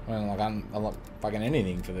 Well, like I'm not fucking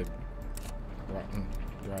anything for the.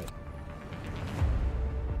 Right.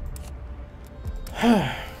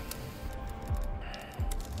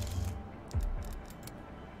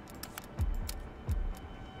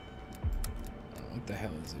 What the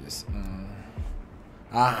hell is this?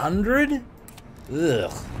 100? Ugh.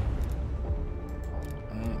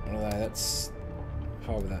 What are they? That's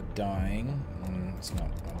probably without dying. It's not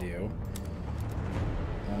ideal.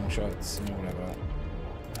 Long shots, whatever.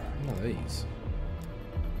 What are these?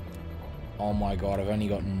 Oh my god, I've only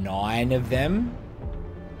got 9 of them?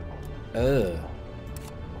 Ugh.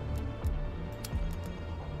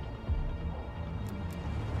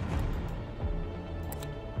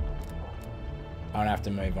 I'm gonna have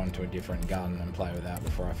to move on to a different gun and play with that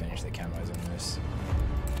before I finish the camos on this.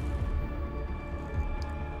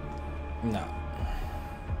 No.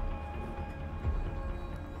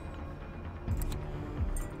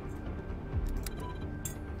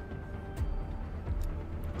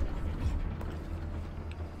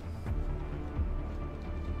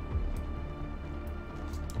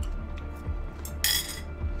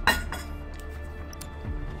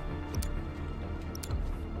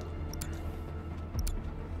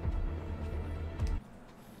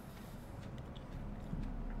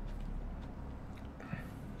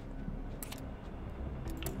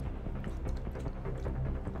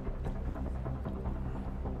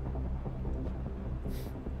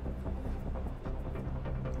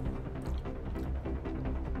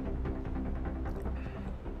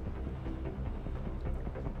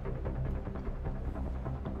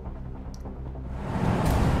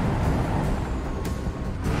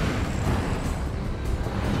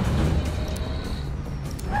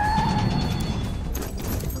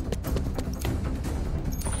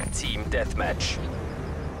 deathmatch.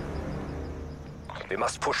 We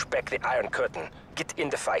must push back the Iron Curtain. Get in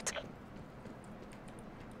the fight.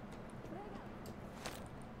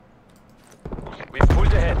 We've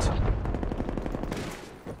pulled ahead.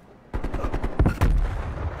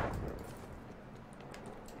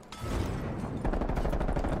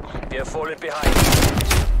 We have fallen behind.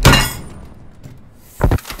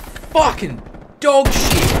 Fucking dog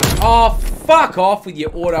shit! Oh, fuck off with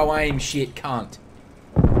your auto-aim shit, cunt.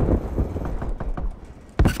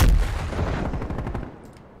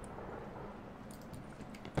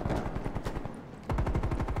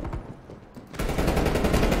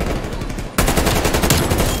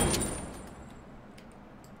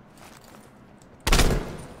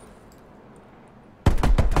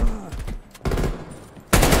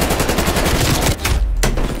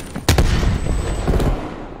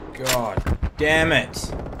 God damn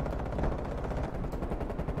it.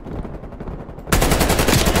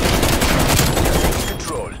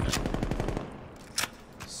 Control.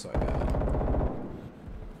 So bad.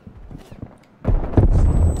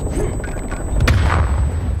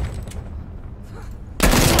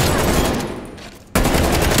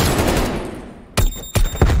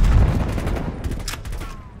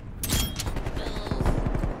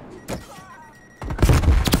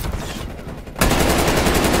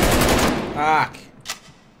 Fuck.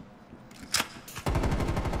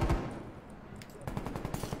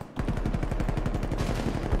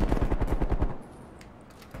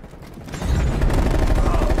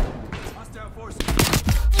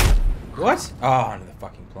 What? Oh, under the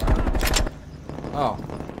fucking plane. Oh.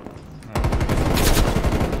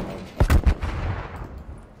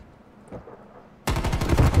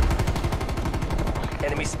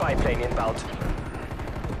 Enemy spy plane inbound.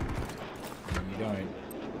 You don't.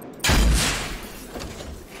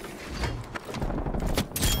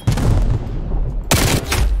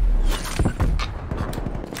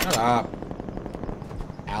 Shut up.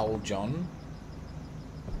 Al John.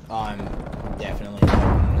 I'm definitely not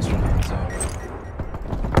on this one, so.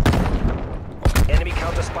 Enemy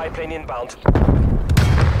counter spy plane inbound.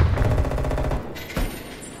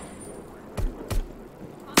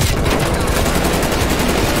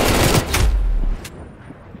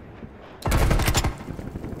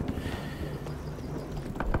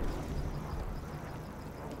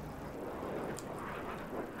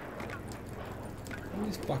 What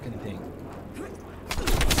is this fucking thing?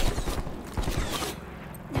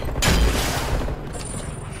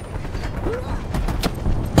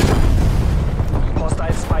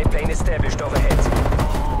 Hostile spy plane established overhead.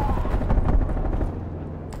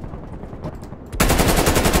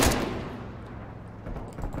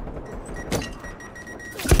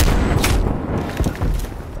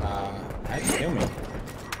 How'd you kill me?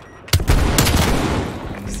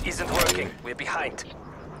 This isn't working. We're behind.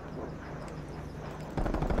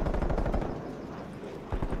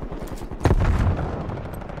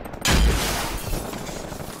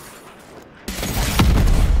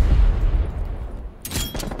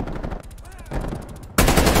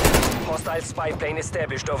 Hostile spy plane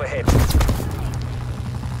established overhead.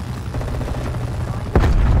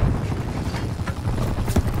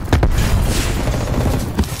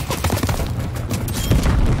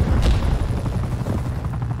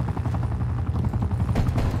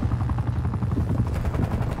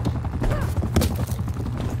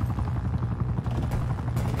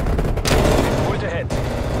 Pulled ahead.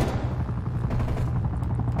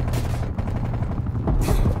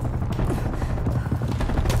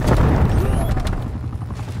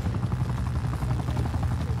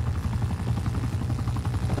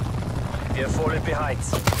 We have fallen behind.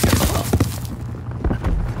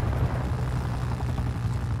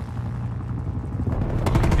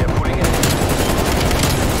 We are pulling in.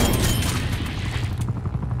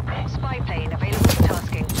 Spy plane available for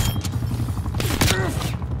tasking.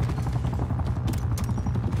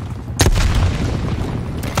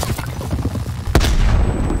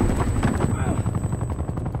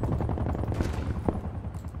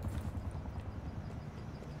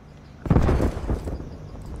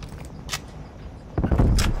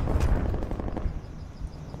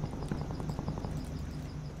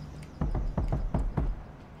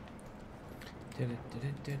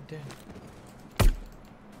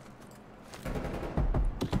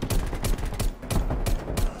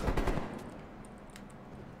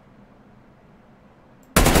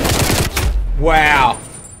 Wow.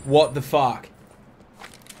 What the fuck?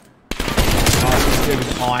 Oh, this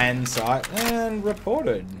dude's iron sight and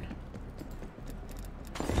reported.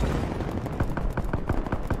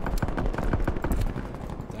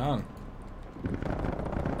 Done.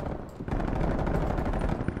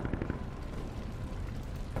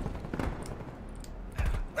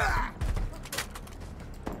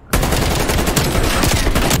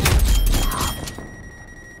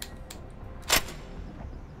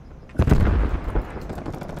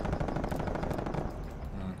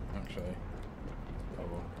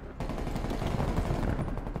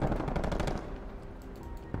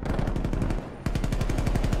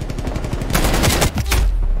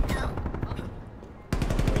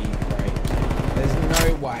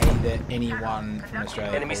 anyone from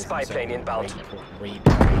Australia. Enemy spy plane inbound.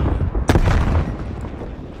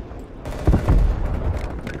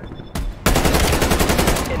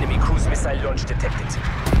 Enemy cruise missile launch detected.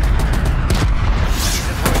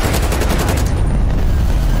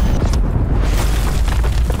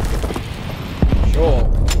 Sure.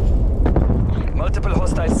 Multiple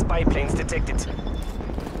hostile spy planes detected.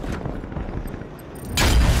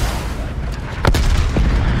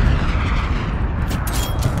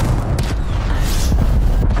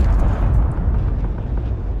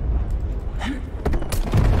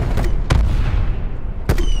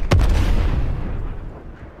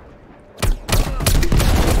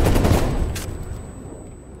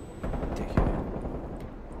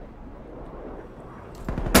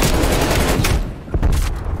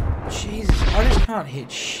 Can't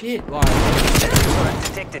hit shit like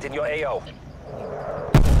detected in your AO.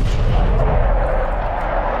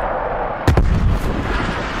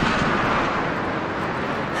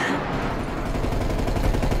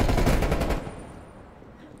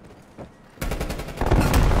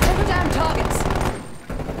 Cover down targets.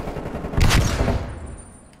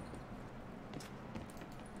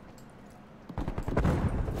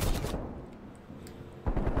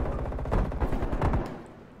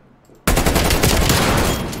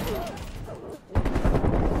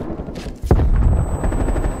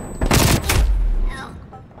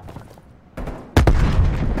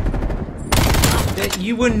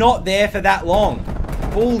 You were not there for that long.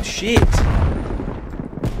 Bullshit.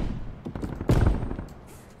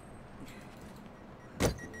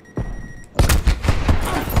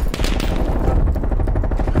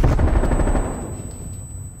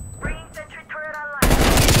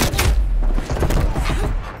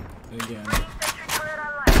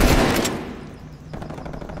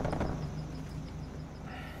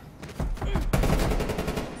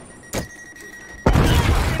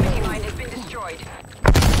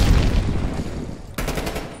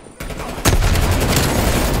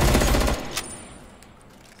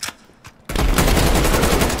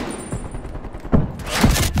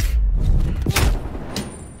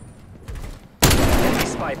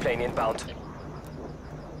 Plane inbound.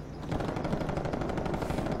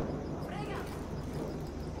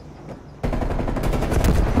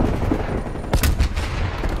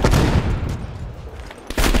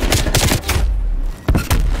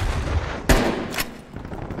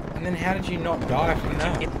 And then how did you not die from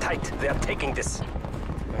that? Keep it tight. They are taking this.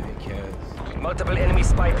 Who cares? Multiple enemy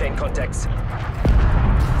spy plane contacts.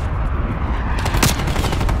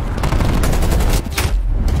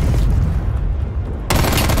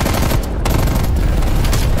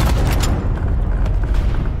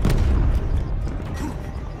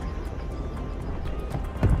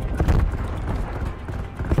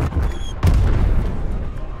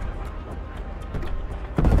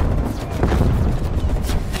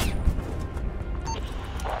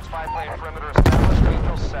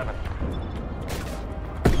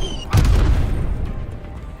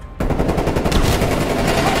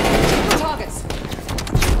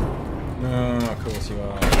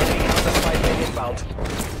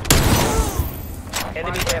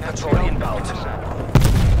 Enemy air patrol inbound.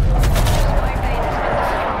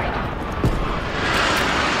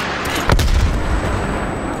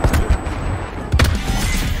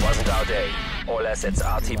 Wasn't our day. All assets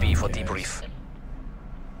RTB for debrief.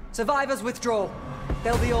 Survivors withdraw.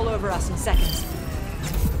 They'll be all over us in seconds.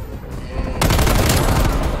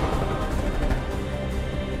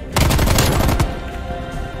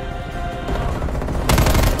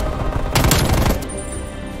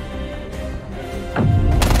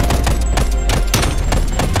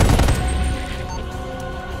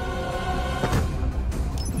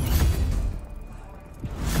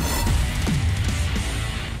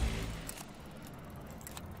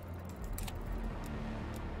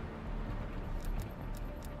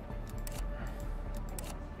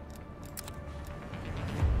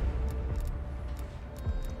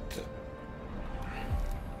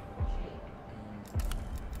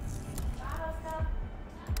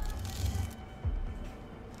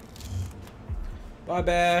 Bye,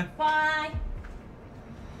 Bear. Bye.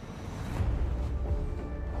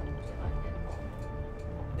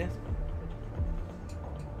 Yes.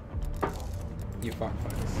 You fuck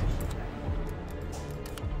face.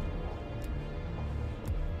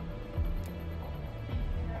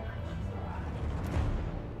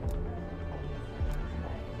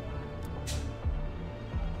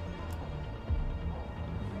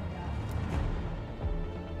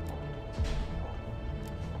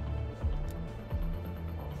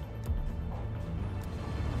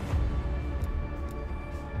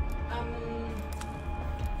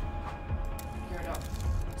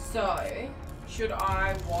 So, should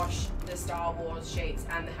I wash the Star Wars sheets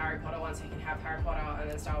and the Harry Potter ones so you can have Harry Potter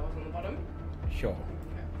and then Star Wars on the bottom? Sure.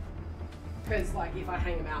 Because, like, if I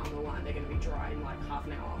hang them out on the line, they're going to be dry in, like, half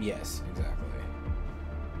an hour. Yes, exactly.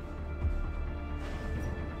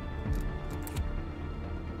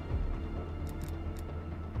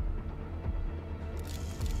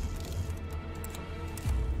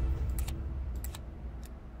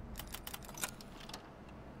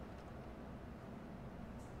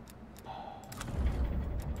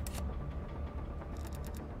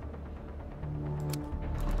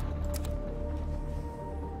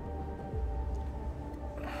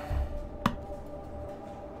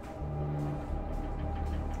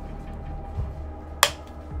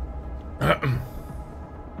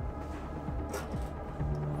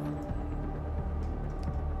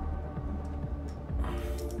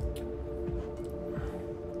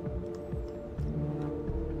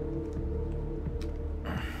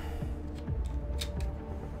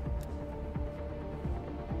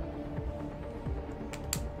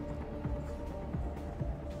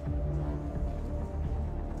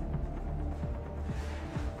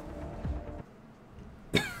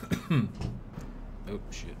 Oh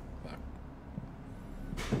shit. Fuck.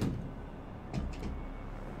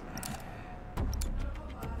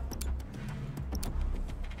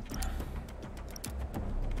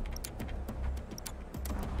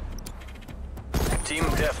 Team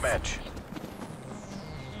Deathmatch.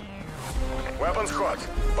 Weapons hot.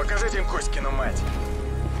 Покажите им Коськину мать.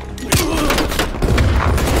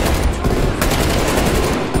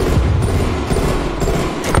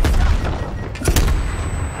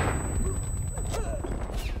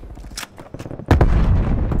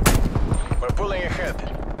 We're pulling ahead.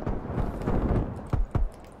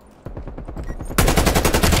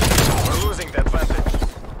 We're losing the advantage.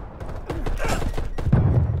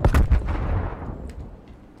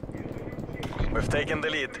 We've taken the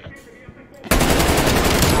lead.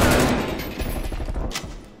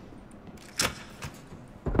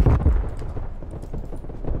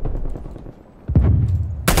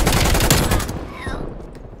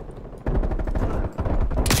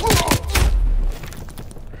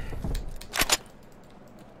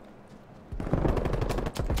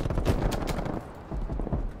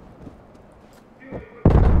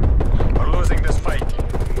 We're losing this fight.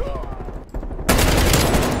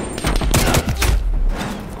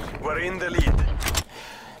 We're in the lead.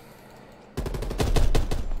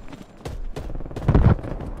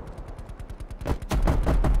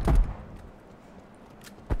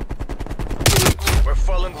 We're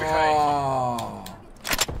falling behind. Oh.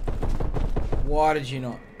 Why did you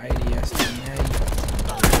not ADS me?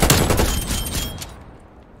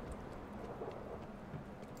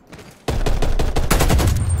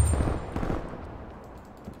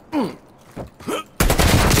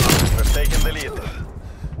 We've taken the lead.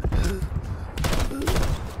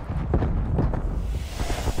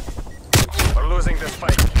 We're losing this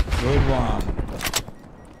fight. Good one.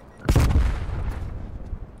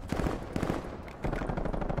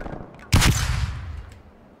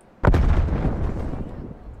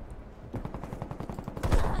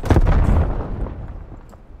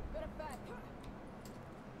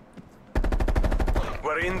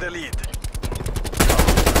 We're in the lead.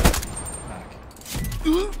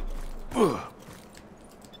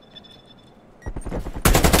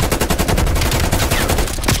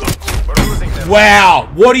 We're losing them. Wow!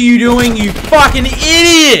 What are you doing, you fucking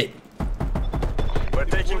idiot? We're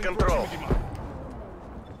taking control.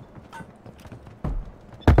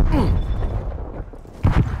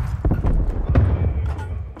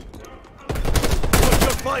 Put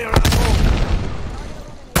your fire at home.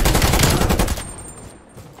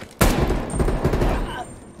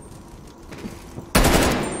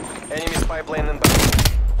 Enemy spy plane inbound.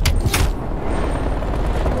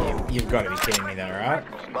 You've got to be kidding me though, right?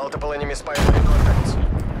 Multiple enemy spy plane contacts.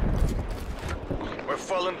 We're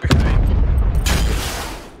falling behind.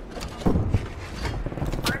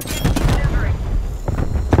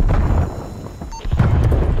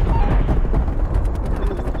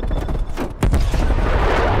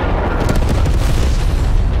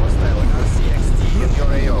 Hostile RCXD in your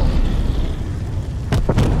AO.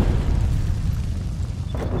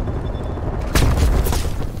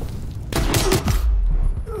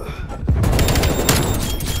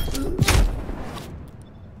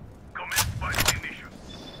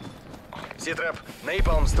 C-trap,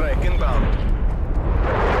 napalm strike inbound.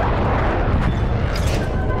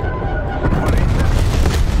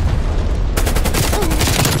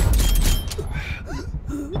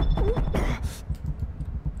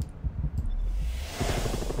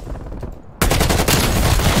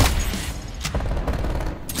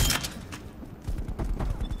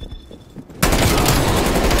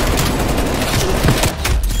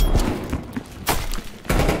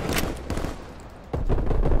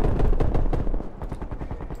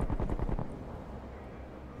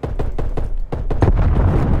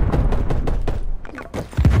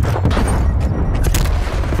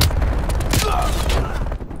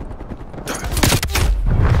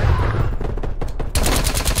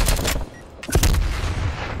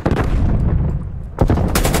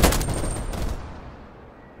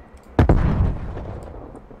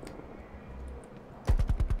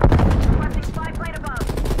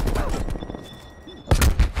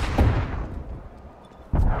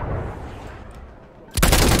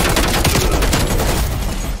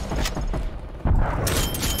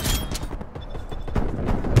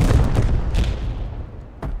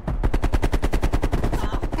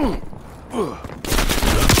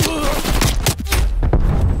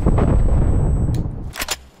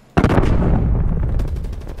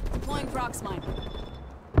 Deploying Proxmine.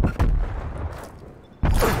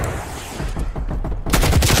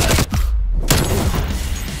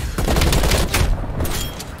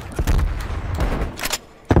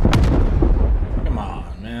 Come on,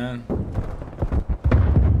 man.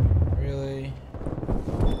 Really?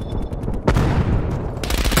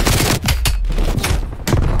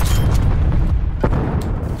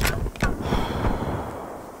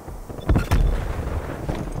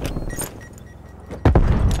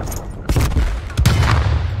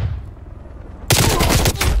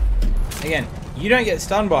 Again, you don't get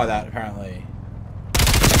stunned by that, apparently.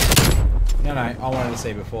 No, I wanted to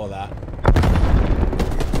say before that.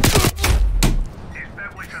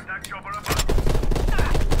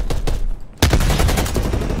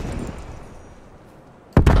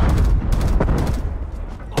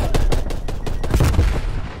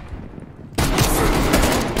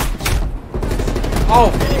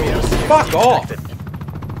 Oh, fuck off!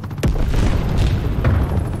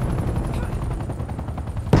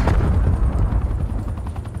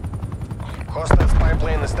 Hostile spy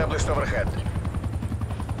plane established overhead.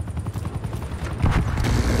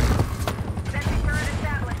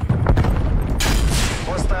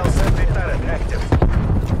 Hostile sentry turret active.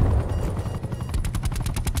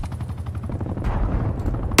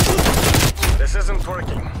 This isn't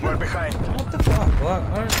working. We're behind. What the fuck? What?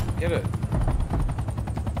 I don't get it.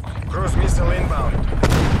 Cruise missile inbound.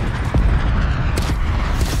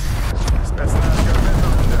 Spetsnaz, you're better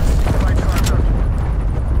than this. Fight harder.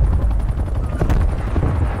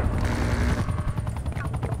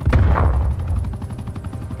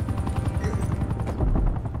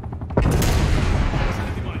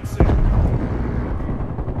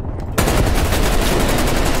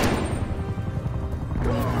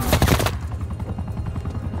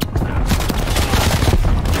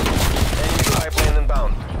 Enemy spy plane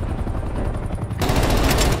inbound.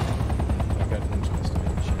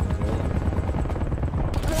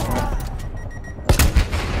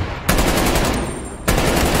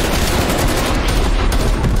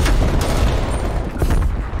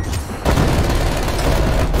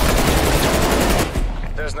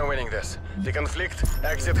 There's no winning this. The conflict,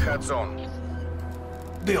 exit hot zone.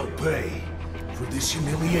 They'll pay for this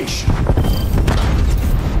humiliation.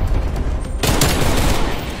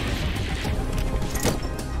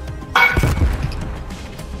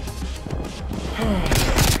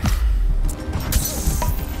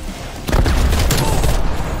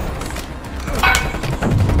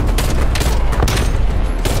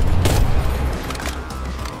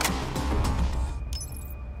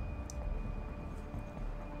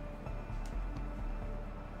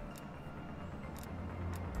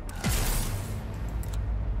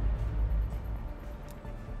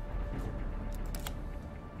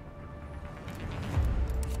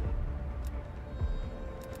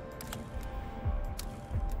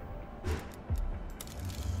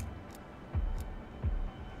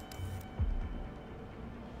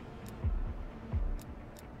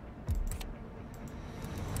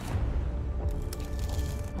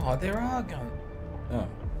 Oh, there are guns. Oh.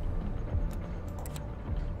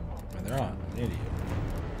 No, there aren't. I'm an idiot.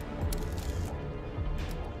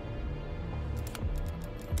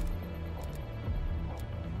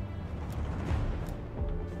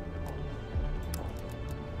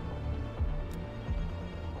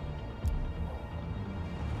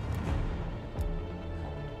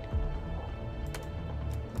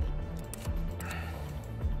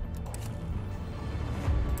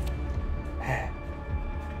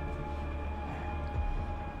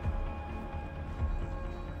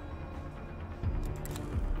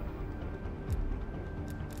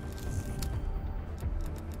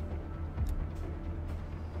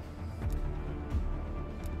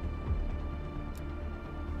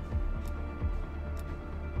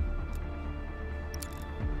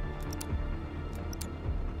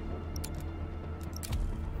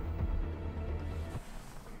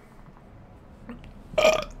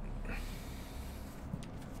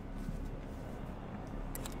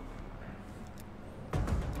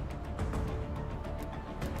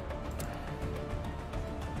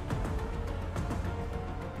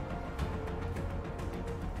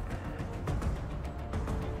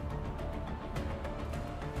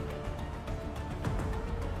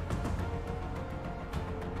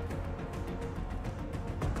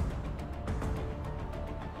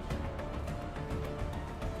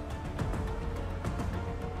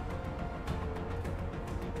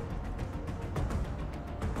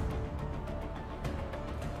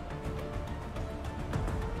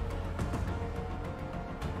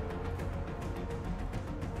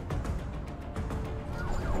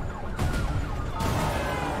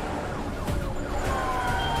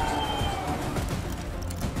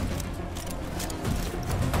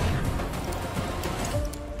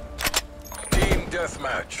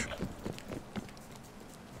 deathmatch.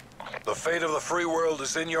 The fate of the free world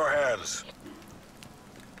is in your hands.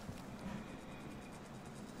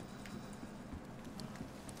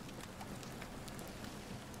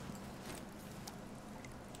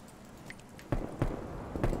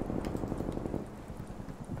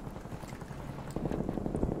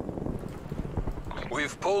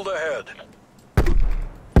 We've pulled ahead.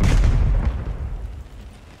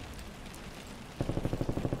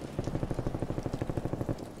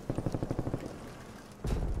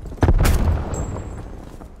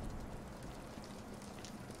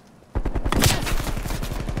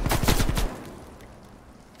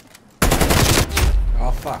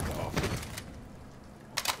 Oh, fuck off.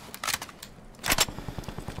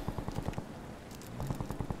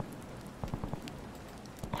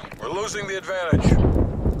 We're losing the advantage.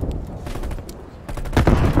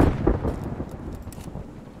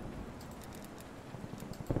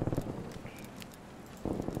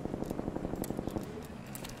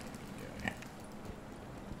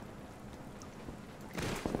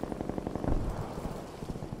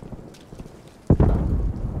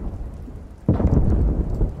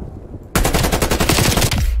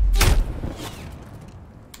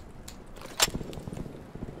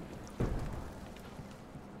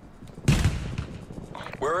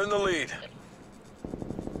 We're in the lead.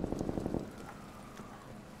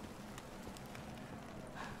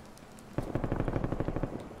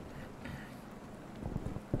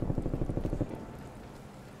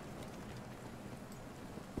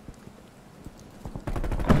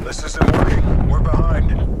 This isn't working. We're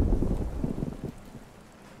behind.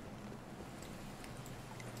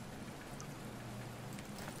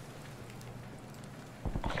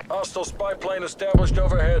 Hostile spy plane established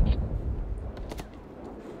overhead.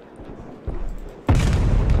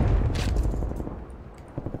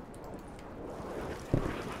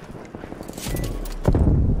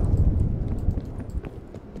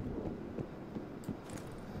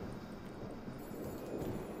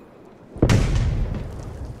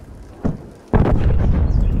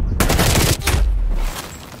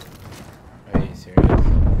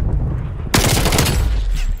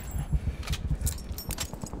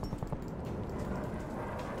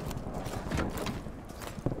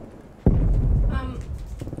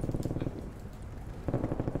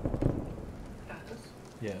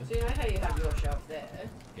 Yes. So you know how you have your shelf there?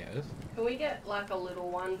 Yes. Can we get like a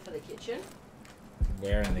little one for the kitchen?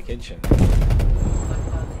 Where in the kitchen? Like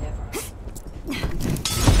above the air fryer.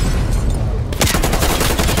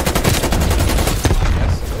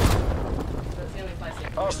 That's the only place it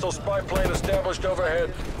can Hostile spy plane established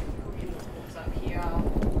overhead. It's up here.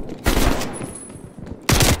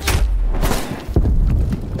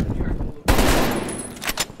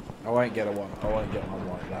 I won't get one. I won't get one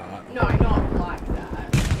like that. No, not like that.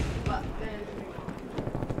 But then.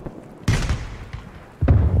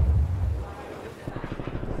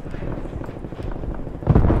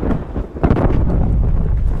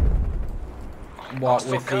 What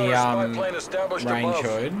with the range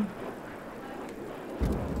hood?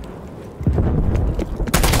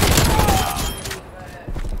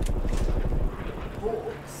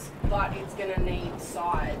 Books, but it's gonna need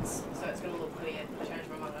sides, so it's gonna look weird. I changed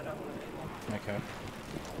my mind. I don't want to do more. Okay.